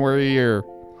door and then we're here.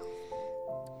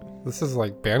 This is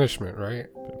like banishment, right?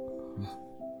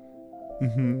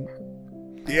 Mm-hmm.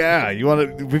 Yeah,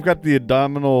 we've got the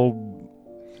abdominal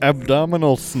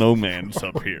snowmans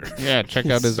up here. Yeah, check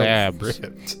out his so abs.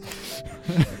 ripped.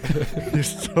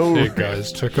 He's so Hey ripped.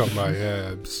 guys, check out my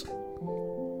abs.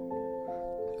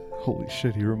 Holy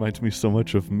shit, he reminds me so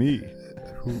much of me.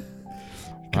 Can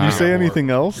I you got say more- anything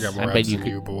else? I got more I bet abs you than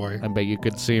could- you, boy. I bet you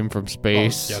could see him from Oh,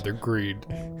 space. yeah, they're green.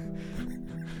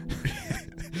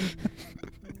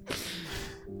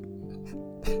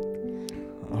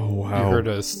 Oh wow.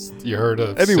 You heard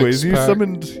a Anyways, you six-pack?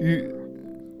 summoned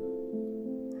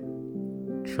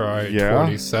Try Yeah?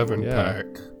 27 Yeah. pack.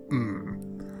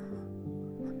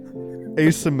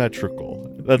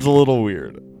 asymmetrical. That's a little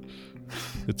weird.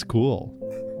 It's cool.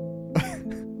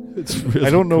 It's really I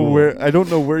don't know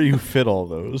cool. where you fit all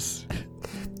those.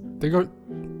 They go.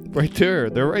 Right there.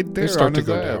 They're right there. They start on to his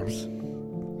go abs.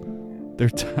 They're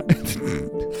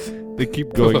they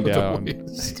keep going the down.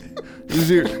 waist.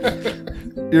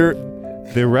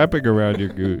 They're wrapping around your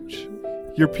gooch.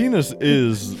 Your penis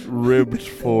is ribbed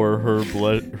for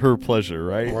her pleasure,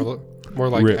 right? More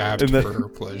like Rip. apt And that- for her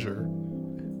pleasure.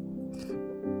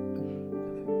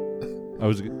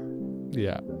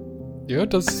 Yeah. Yeah, it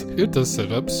does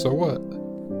sit-ups, so what?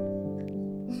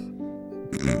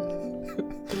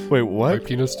 Wait, My what?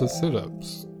 penis does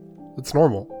sit-ups. It's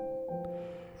normal.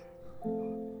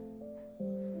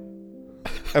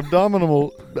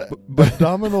 Abdominal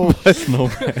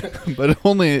snowman. But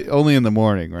only in the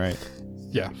morning, right?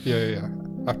 Yeah.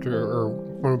 After, or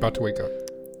when I'm about to wake up.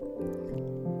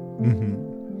 Mm-hmm.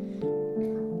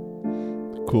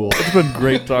 Cool. It's been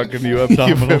great talking to you,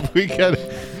 abdominal. we gotta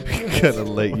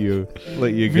let you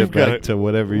We've get gotta- back to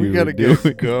whatever we you gotta were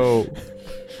doing. go.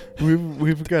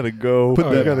 We've got to go. Put Oh,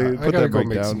 that- yeah, gotta I put gotta that go mic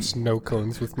make down. some snow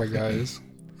cones with my guys.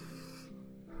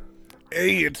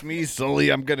 Hey, it's me,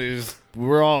 Sully.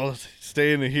 We're all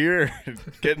staying here,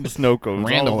 getting snow cones.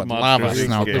 Randall all would the love a monsters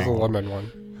snow gang. There's a lemon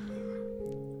one.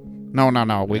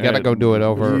 No. We gotta go do it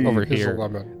over Here's Here's a here.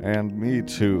 lemon. And me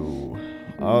too.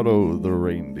 Otto the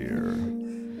reindeer.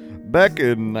 Back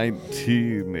in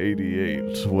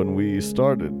 1988, when we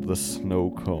started the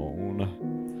snow cone,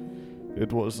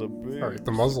 it was a big... Alright,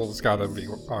 the muzzle's gotta be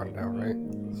on now, right?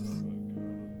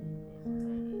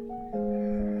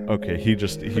 Okay, he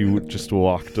just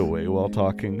walked away while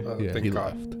talking. Yeah, Thank he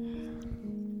God. left.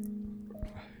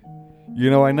 You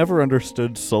know, I never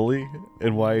understood Sully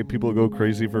and why people go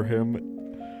crazy for him.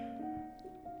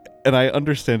 And I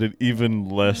understand it even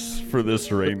less for this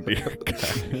reindeer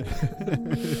guy.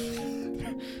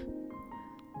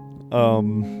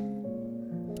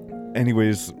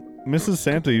 Anyways, Mrs.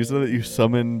 Santa, you said that you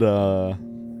summoned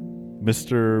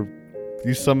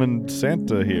You summoned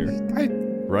Santa here,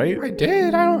 right? I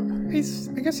did. I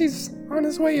guess he's on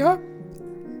his way up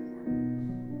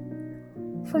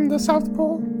from the South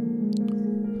Pole.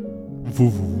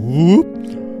 Whoop.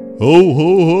 Ho,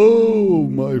 ho, ho,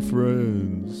 my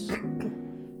friends.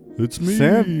 It's me.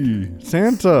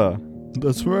 Santa.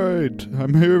 That's right.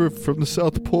 I'm here from the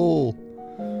South Pole.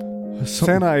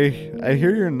 Santa, I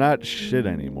hear you're not shit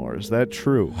anymore. Is that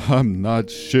true? I'm not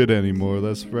shit anymore.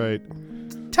 That's right.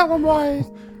 Tell him why.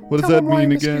 What does Tell that him why,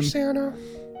 mean Mr. again? Santa.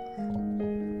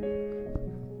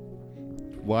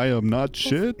 Why I'm not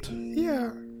shit?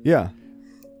 Yeah. Yeah.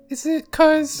 Is it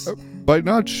 'cause By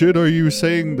not shit, are you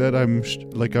saying that I'm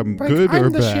like I'm like, good I'm or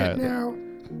the bad? shit now?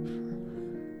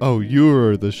 Oh,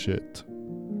 you're the shit.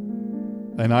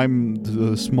 And I'm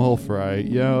the small fry.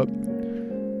 Yeah.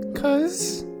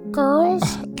 'Cause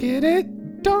girls get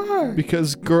it done.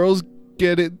 Because girls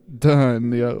get it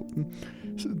done. Yeah.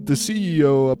 The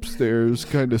CEO upstairs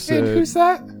kind of said. And who's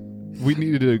that? We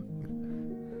needed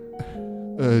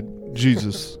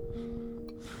Jesus.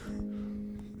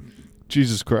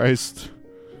 Jesus Christ.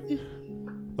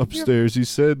 Upstairs, he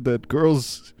said that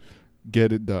girls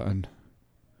get it done.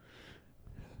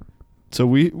 So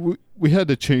we had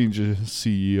to change a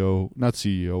CEO, not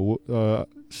CEO.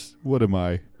 What am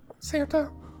I? Santa.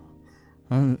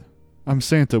 I'm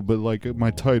Santa, but like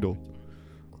my title,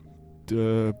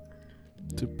 the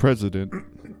president.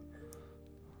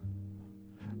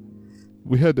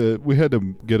 We had to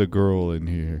get a girl in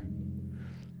here,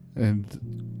 and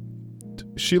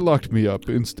she locked me up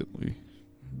instantly.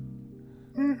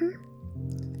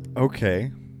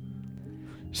 Okay.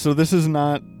 So this is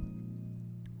not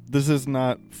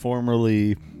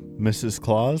formerly Mrs.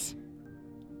 Claus?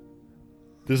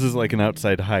 This is like an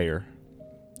outside hire.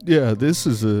 Yeah,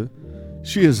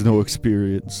 she has no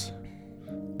experience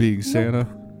being Santa.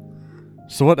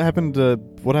 So what happened to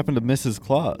Mrs.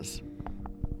 Claus?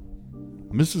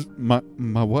 My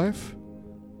wife?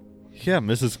 Yeah,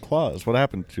 Mrs. Claus. What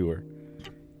happened to her?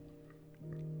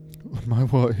 My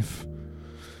wife.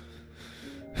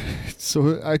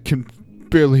 So I can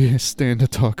barely stand to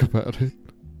talk about it.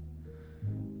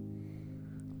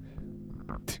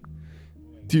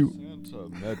 Santa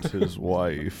met his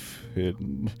wife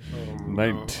in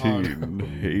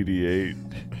 1988.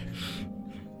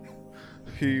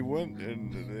 He went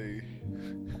and they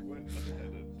went and had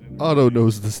a dinner. Otto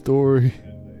knows the story.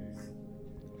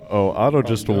 Oh, Otto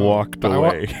just walked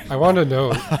away. I want to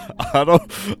know.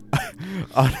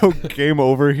 Otto came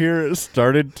over here,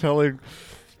 started telling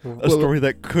a story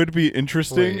that could be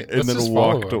interesting, Wait, and let's just then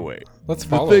follow walked him. away. Let's The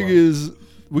follow thing him. is,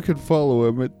 we could follow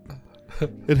him.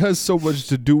 It has so much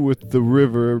to do with the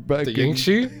river back The in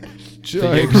Yangtze?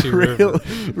 Giant- Yangtze River.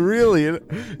 Really?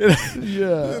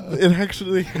 Yeah. It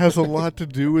actually has a lot to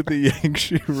do with the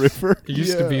Yangtze River. It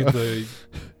used to be the.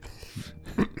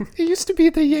 It used to be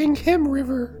the Yanghem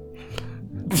River.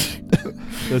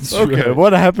 That's Okay, right.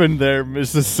 what happened there,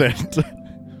 Mrs. Santa?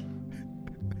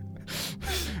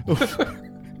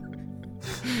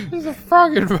 There's a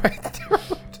frog in my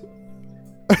throat.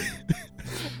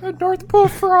 A North Pole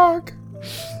frog.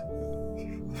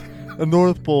 A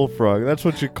North Pole frog. That's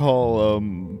what you call,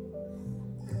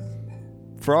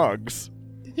 frogs.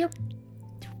 Yep.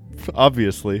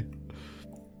 Obviously.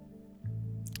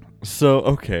 So,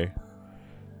 okay.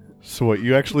 So what,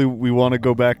 we want to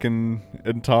go back and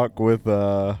talk with,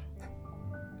 Yeah,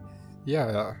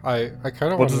 I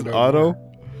kind of what want to is know. it, Otto? more.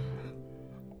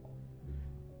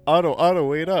 Otto,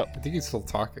 wait up. I think he's still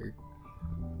talking.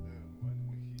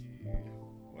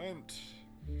 Went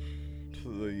to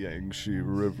the Yangtze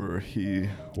River. He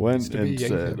went to be and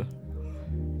said, Yangtze.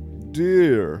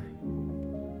 "Dear,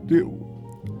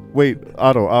 wait,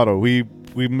 Otto, we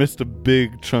missed a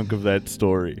big chunk of that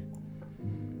story."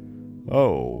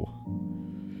 Oh,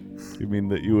 you mean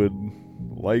that you would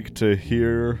like to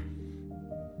hear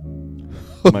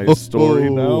my story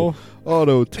now?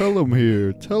 Otto, tell him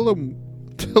here. Tell him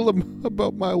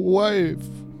about my wife.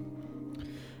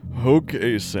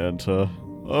 Okay, Santa.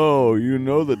 Oh, you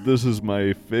know that this is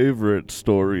my favorite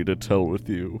story to tell with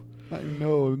you. I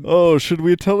know. Oh, should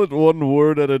we tell it one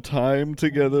word at a time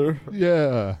together?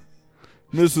 Yeah.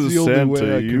 Mrs. It's the only Santa,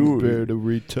 way I can bear you to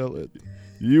retell it.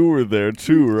 were there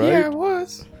too, right? Yeah, I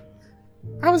was.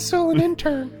 I was still an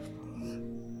intern.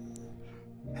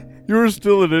 You were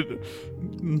still in it.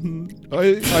 Mm-hmm.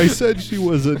 I said she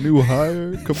was a new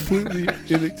hire, completely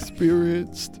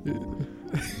inexperienced.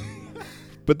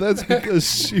 But that's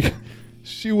because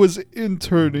she was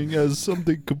interning as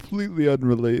something completely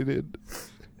unrelated.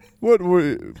 What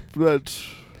were that?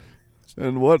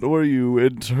 And what were you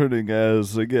interning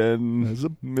as again? As a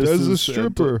Mrs.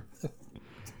 stripper.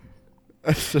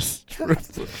 As a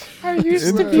stripper. I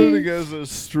used to Interning be. as a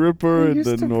stripper I in used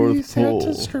the to be North Santa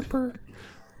Pole. stripper.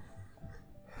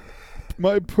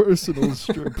 My personal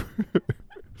stripper.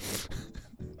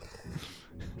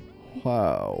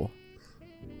 Wow.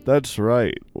 That's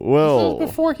right. This Well, was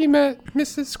before he met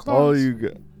Mrs. Claus. all you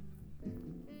got.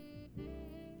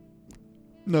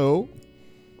 No.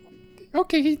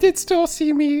 Okay, he did still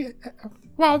see me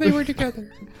while they were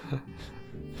together.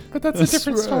 But that's a That's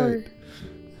different right. story.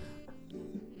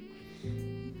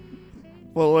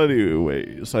 Well,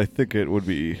 anyways, I think it would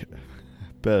be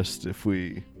best if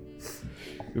we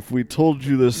told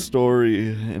you this story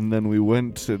and then we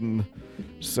went and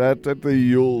sat at the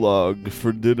Yule log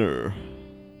for dinner.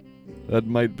 That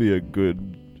might be a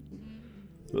good.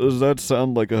 Does that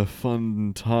sound like a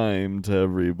fun time to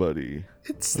everybody?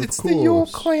 It's Of the Yule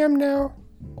course. clam now.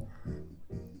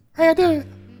 I had to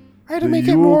The make it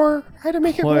Yule more. I had to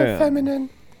make it more clam. feminine.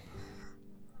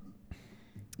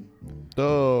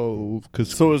 Oh, because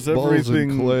So is balls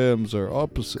everything- and clams are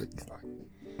opposite.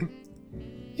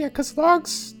 Yeah, because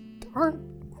logs aren't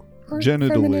Genitally.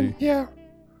 feminine. Yeah.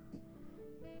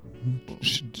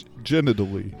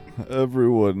 Genitally.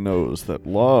 Everyone knows that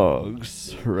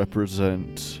logs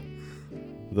represent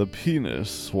the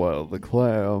penis while the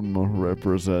clam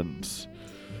represents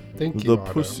Thank you, the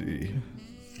Otto. pussy.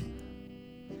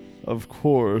 Of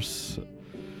course.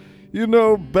 You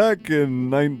know, back in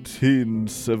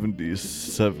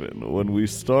 1977, when we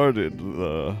started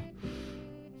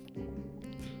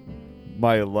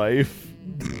my life,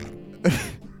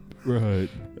 Right.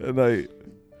 and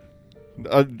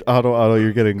Otto,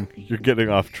 you're getting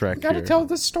off track You gotta here. tell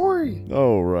the story.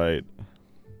 All right.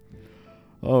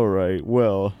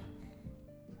 Well,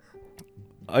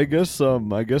 I guess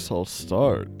I'll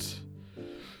start.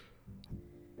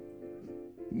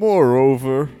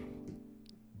 Moreover,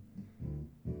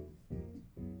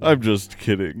 I'm just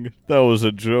kidding. That was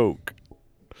a joke.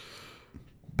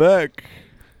 Back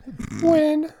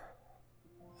When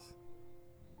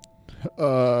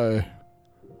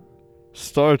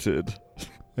started.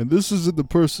 And this isn't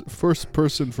the first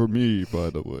person for me, by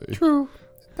the way. true,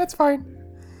 that's fine.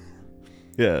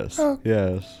 Yes. Oh.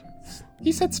 Yes.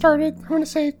 He said started. I'm gonna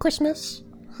say Christmas.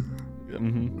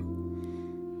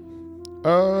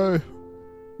 I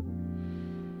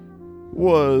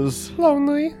Was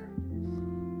Lonely.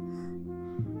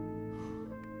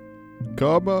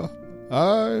 comma,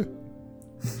 I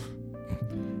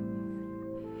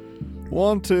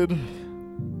wanted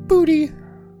Booty.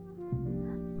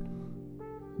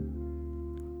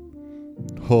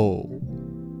 whole.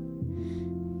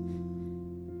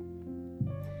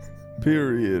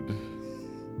 period.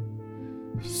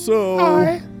 So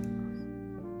I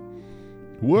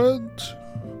Went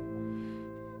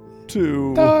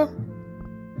to the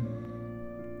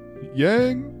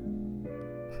Yang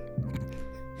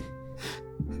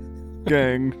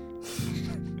gang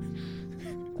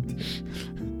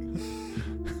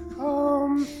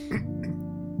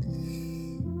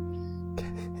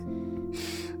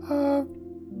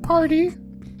party.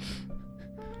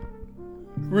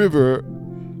 River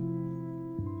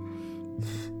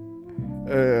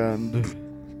and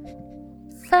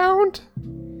Found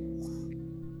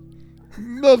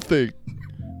nothing.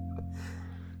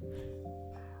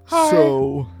 I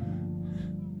so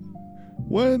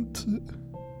Went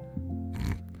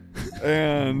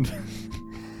and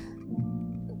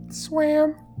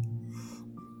swam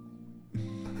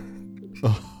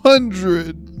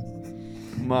 100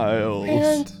 miles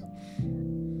and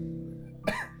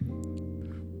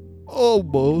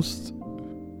almost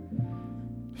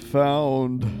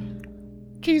found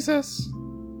Jesus.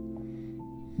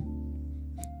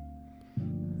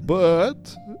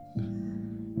 but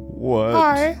what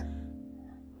I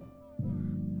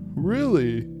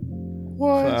really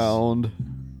was found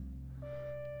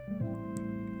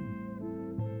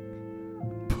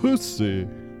pussy.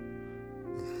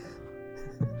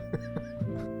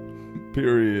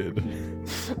 period.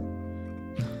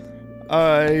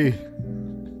 I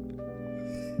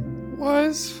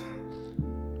was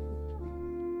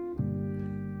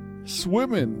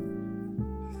Swimming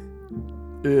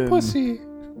in pussy.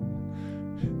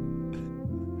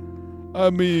 I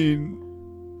mean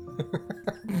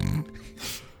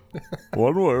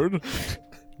one word.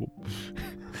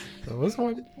 That was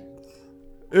one.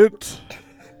 That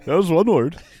was one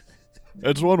word.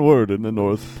 It's one word in the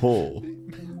North Pole.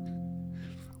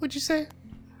 What'd you say?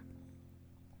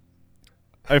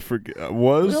 I forget.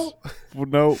 Was? No.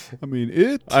 No. I mean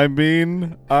it I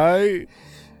mean, I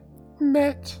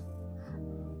Met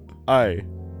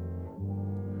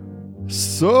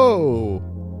So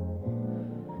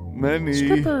many.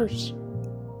 Strippers.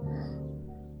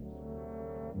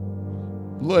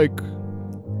 Like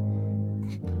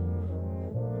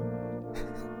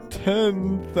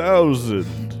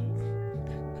 10,000.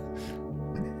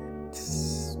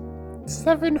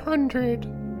 700.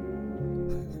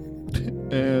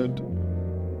 and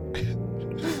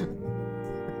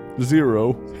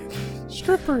 0.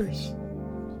 Strippers.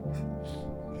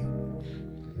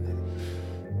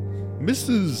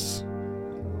 Mrs.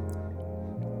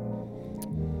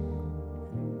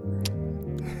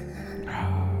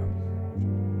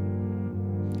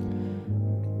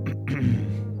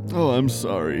 Oh, I'm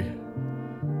sorry.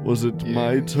 Was it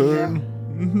my turn?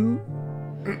 Mm-hmm.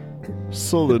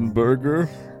 Sullenberger.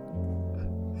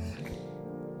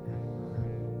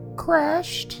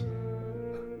 Crashed.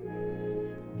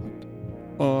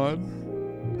 On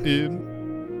in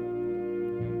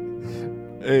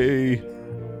A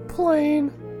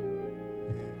Plane.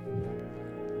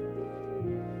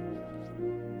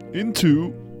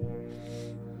 into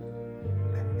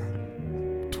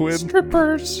twin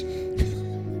Strippers.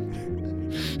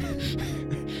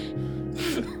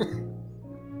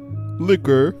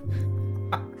 liquor.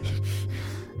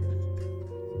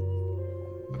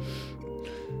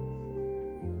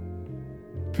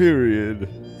 period.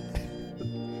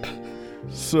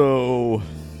 So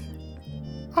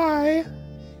I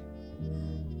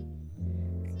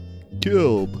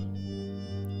Killed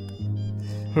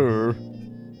her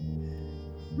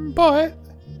but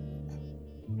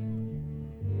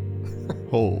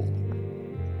whole.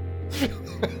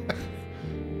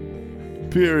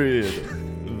 period.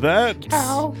 That's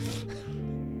cow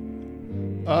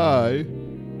I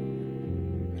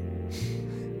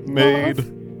made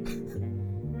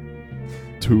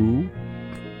to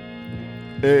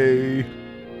a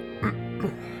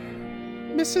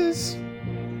Mrs.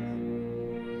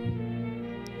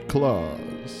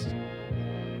 claws.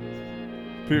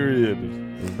 period.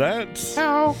 That's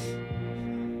Cow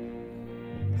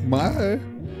My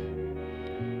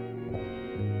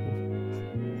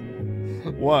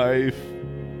wife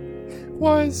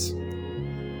was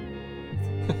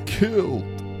killed.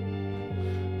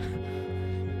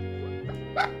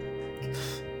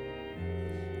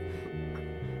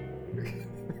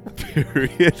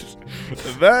 period.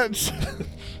 That's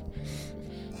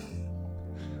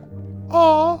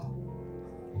all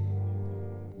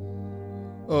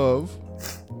Of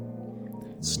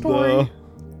story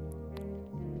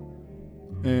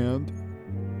and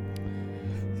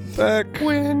back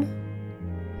when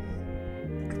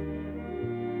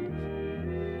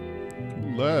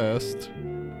last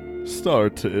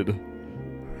started.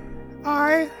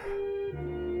 I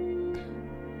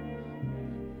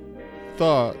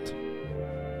thought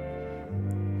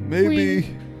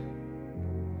Maybe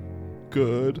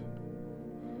good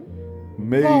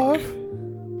make love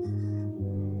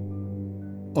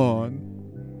on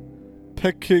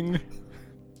pecking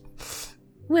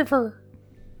river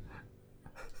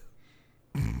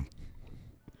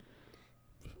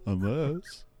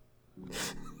unless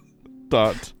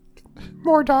dot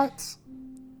more dots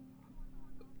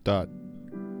dot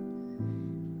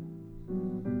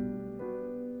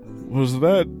was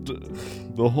that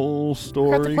the whole got the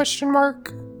story? question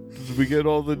mark Did we get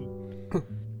all the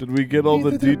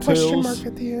Neither question mark details?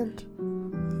 at the end.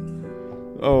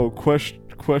 Oh,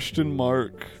 question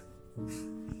mark.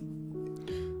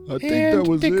 I think And that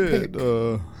was dick it. pic.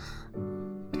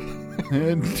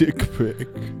 And dick pic.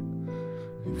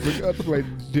 Forgot my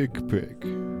dick pic,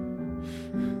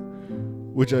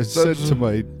 which I sent That's- to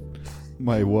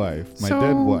my wife, my so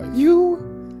dead wife. you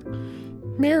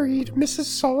married Mrs.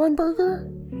 Sullenberger?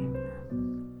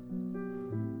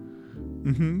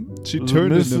 Mm-hmm. She Was it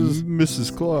turned Mrs. into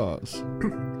Mrs. Claus.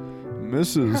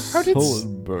 Mrs. How did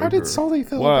Sullenberger. how did Sully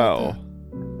feel Wow. about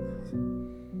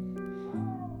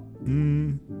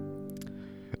Mm.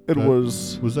 It That-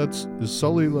 was Was that is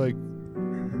Sully like?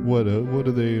 What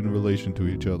are they in relation to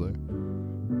each other?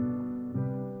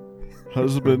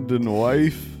 husband and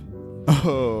wife.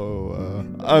 Oh,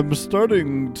 I'm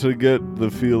starting to get the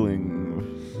feeling,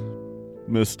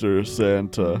 Mr.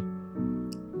 Santa,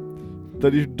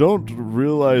 that you don't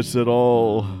realize at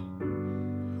all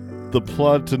the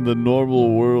plot in the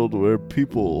normal world where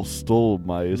people stole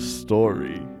my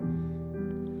story.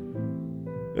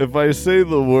 If I say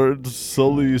the word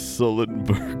Sully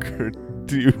Sullenberger,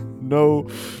 do you know?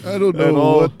 I don't At know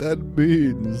all. what that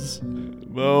means.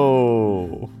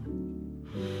 No.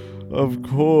 Of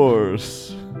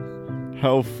course.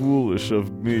 How foolish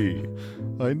of me.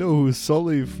 I know who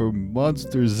Sully from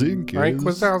Monsters Inc. Frank is.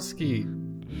 Wazowski.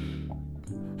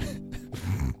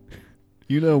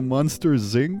 You know Monster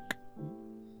Zinc?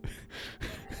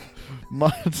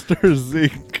 Monster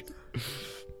Zinc.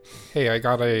 Hey, I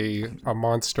got a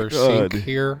monster God. sink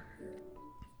here.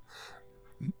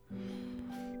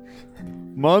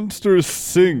 Monster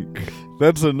Sink.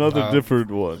 That's another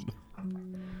different one.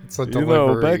 It's a You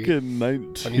delivery. know, back in I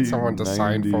need someone to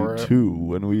sign for it. 1992,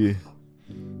 when we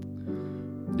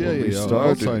Yeah, we I'll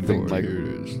started sign for thing it. like- Here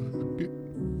it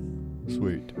is.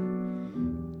 Sweet.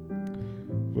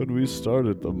 when we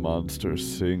started the Monster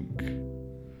Sink,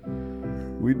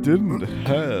 we didn't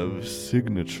have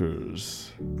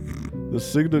signatures. The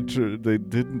signature, they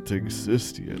didn't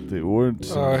exist yet. They weren't.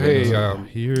 Hey, invented.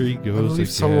 Here he I goes believe again.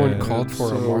 someone called for a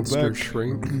So monster back-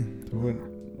 shrink.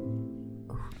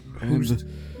 and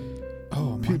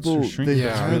Oh, people, Monster Shrink. they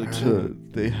Yeah, had I to,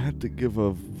 they had to give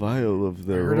a vial of I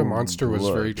their heard a own monster was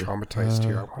very blood traumatized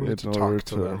here. I wanted in to order talk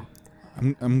to them.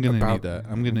 I'm gonna About need that.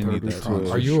 I'm gonna need order that. to-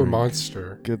 Monster Are you a Shrink.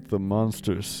 monster? get the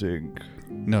Monster Sink.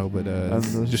 No, but And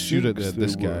the just shoot at sinks,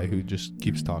 this they guy were- who just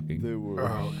keeps talking. They were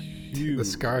Oh, huge.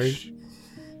 this guy,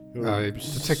 They were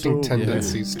detecting so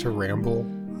tendencies to ramble.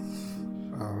 big.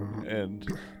 And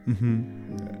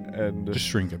Mm-hmm. Just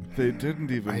shrink him. they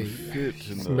didn't even I- fit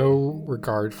in the. No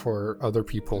regard for other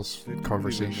people's They didn't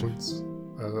conversations.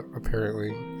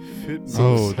 Apparently, fit in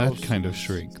Oh, those that kind of houses.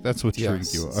 shrink. That's what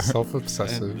yes, shrink you are.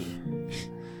 self-obsessive.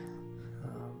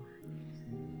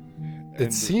 And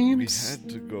It seems we had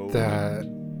to go that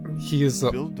he is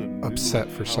build a new upset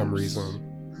for some house reason.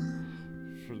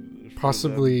 for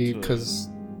Possibly them to because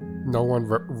no one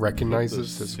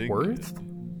recognizes the his sink worth.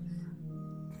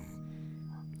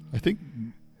 I think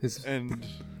His And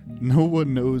no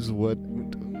one knows what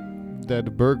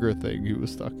that burger thing he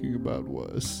was talking about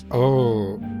was.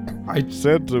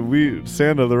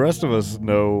 Santa, the rest of us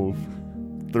know.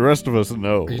 The rest of us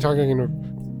know Are you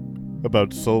talking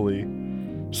about Sully.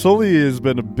 Sully has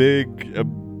been a big.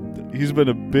 He's been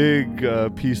a big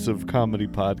piece of comedy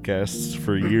podcasts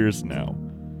for years now.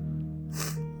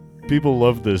 People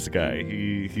love this guy.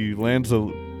 He lands a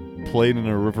plane in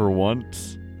a river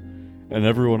once, and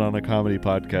everyone on a comedy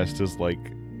podcast is like,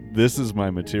 "This is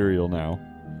my material now."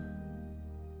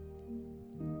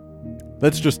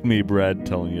 That's just me, Brad,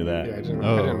 telling you that. Yeah, I didn't know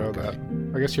okay. that.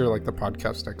 I guess you're like the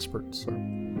podcast expert, so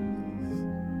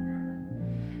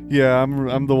Yeah,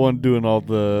 I'm the one doing all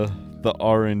the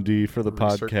R&D for the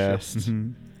Research, yeah. podcast,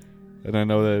 Mhm. and I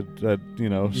know that you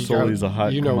know you Sully's a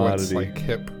hot you know commodity. what's like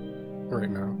hip right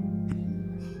now.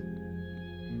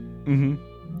 Mm-hmm.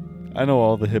 I know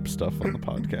all the hip stuff on the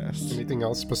podcast. Anything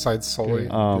else besides Sully?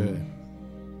 Good.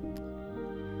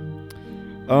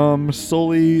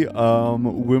 Sully,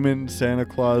 women Santa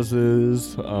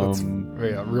Clauses. Oh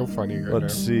yeah, real funny right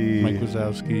Let's now. see, Mike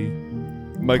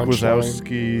Wazowski. Mike Punchline.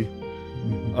 Wazowski.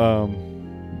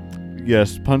 Mhm.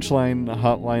 Yes, Punchline,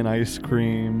 Hotline Ice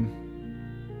Cream.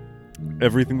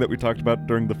 Everything that we talked about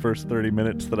during the first 30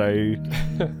 minutes that I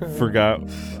forgot.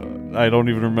 I don't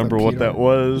even remember what that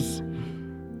was.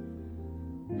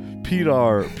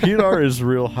 Peter. Peter is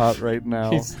real hot right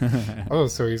now.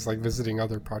 So he's like visiting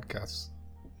other podcasts.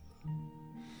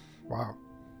 Wow.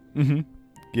 Mm-hmm.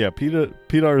 Yeah,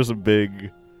 Peter is a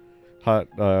big hot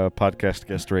podcast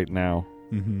guest right now.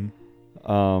 Mhm.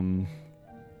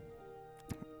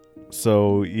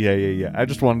 So yeah. I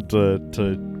just wanted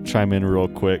to chime in real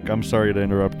quick. I'm sorry to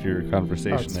interrupt your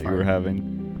conversation it's that you were fine.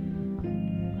 having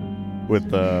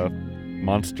with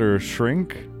Monster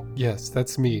Shrink. Yes,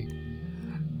 that's me.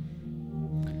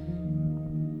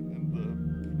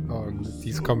 Oh, and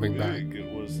he's coming back.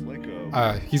 It was like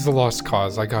a He's a lost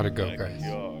cause. I gotta go, guys.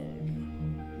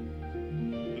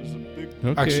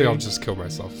 Okay. Actually, I'll just kill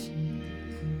myself.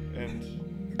 And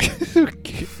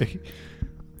Okay.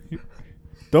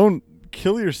 don't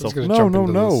kill I'm yourself. just gonna jump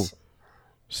into No. this.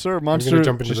 Sir, I'm Monster. gonna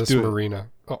jump into just this do it. marina.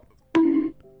 Oh,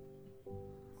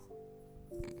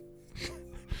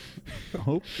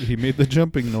 Oh, he made the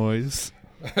jumping noise.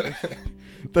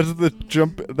 That's the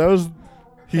jump. That was.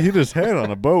 He hit his head on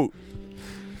a boat.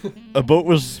 A boat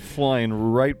was flying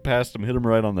right past him, hit him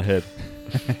right on the head.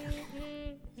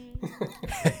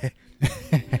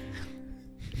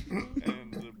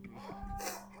 And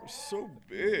so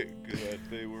big that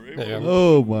they were able Yeah.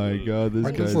 Oh my god, this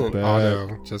why guy's doesn't bad.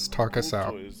 Otto just talk us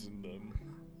out? poison them.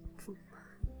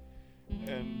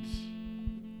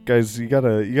 And guys, you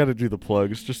gotta do the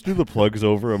plugs. Just do the plugs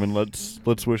over them, and let's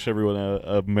wish everyone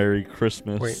a Merry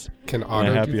Christmas Wait, can and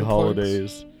Otto a Happy do the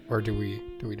Holidays. plugs? Or do we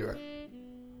do it?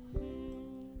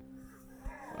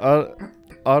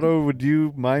 Otto, would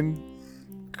you mind?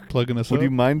 Plugging us Would up? you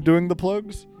mind doing the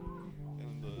plugs?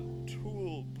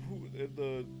 And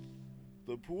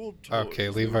the pool toys. Okay,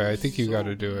 Levi, I think you so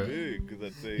gotta do it. big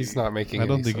that they, He's not making I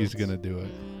don't any think he's sense. gonna do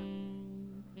it.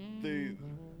 They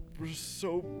were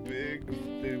so big.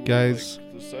 They were Guys,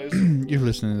 like the size of you're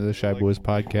listening to the Shy Boys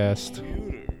like podcast.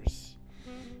 computers.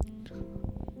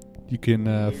 You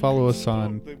can follow us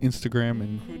on Instagram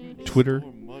and Couldn't Twitter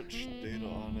store much data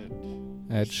on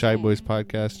it. at Shy Boys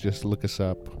Podcast. Just look us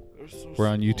up. They're so We're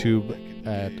on small, YouTube back in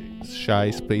at days.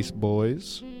 Shy Space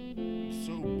Boys.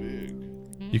 So big.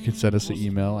 You can send us an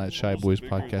email at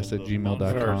shyboyspodcast@gmail.com.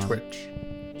 And our Twitch.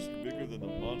 It's bigger than the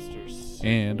monsters.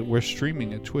 And we're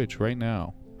streaming at Twitch right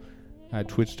now at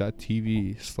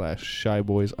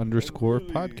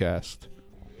twitch.tv/shyboys_podcast.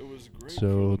 It was great So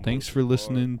for the thanks most for part,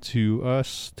 listening to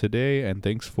us today, and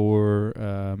thanks for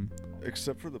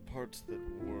except for the parts that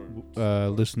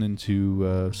weren't. listening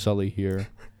to Sully here.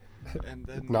 And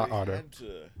then Not they Otto. had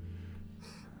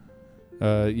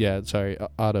to- Yeah, sorry,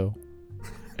 Otto.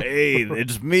 Hey,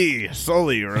 it's me,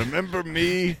 Sully. Remember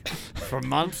me from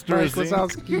Monsters Mike Inc?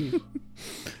 Wazowski.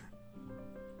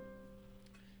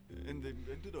 And they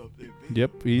ended up. They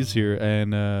Yep, he's here,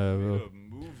 and made a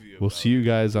movie we'll about see you it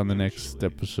guys on the next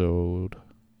eventually. episode.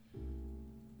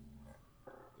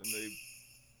 And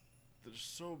they're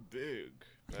so big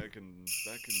back in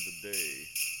the day.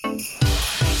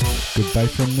 Goodbye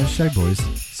from the Shy Boys.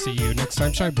 See you next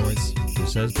time, Shy Boys.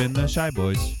 This has been the Shy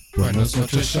Boys. Buenos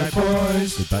noches, Shy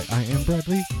Boys. Goodbye, I am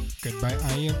Bradley. Goodbye,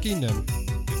 I am Keenan.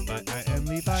 Goodbye, I am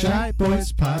Levi. Shy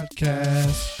Boys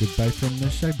Podcast. Goodbye from the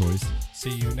Shy Boys.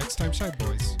 See you next time, Shy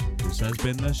Boys. This has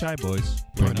been the Shy Boys.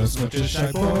 Buenos noches,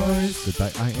 Shy Boys.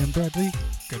 Goodbye, I am Bradley.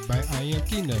 Goodbye, I am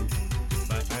Keenan.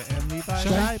 Goodbye, I am Levi.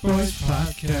 Shy Boys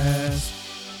Podcast.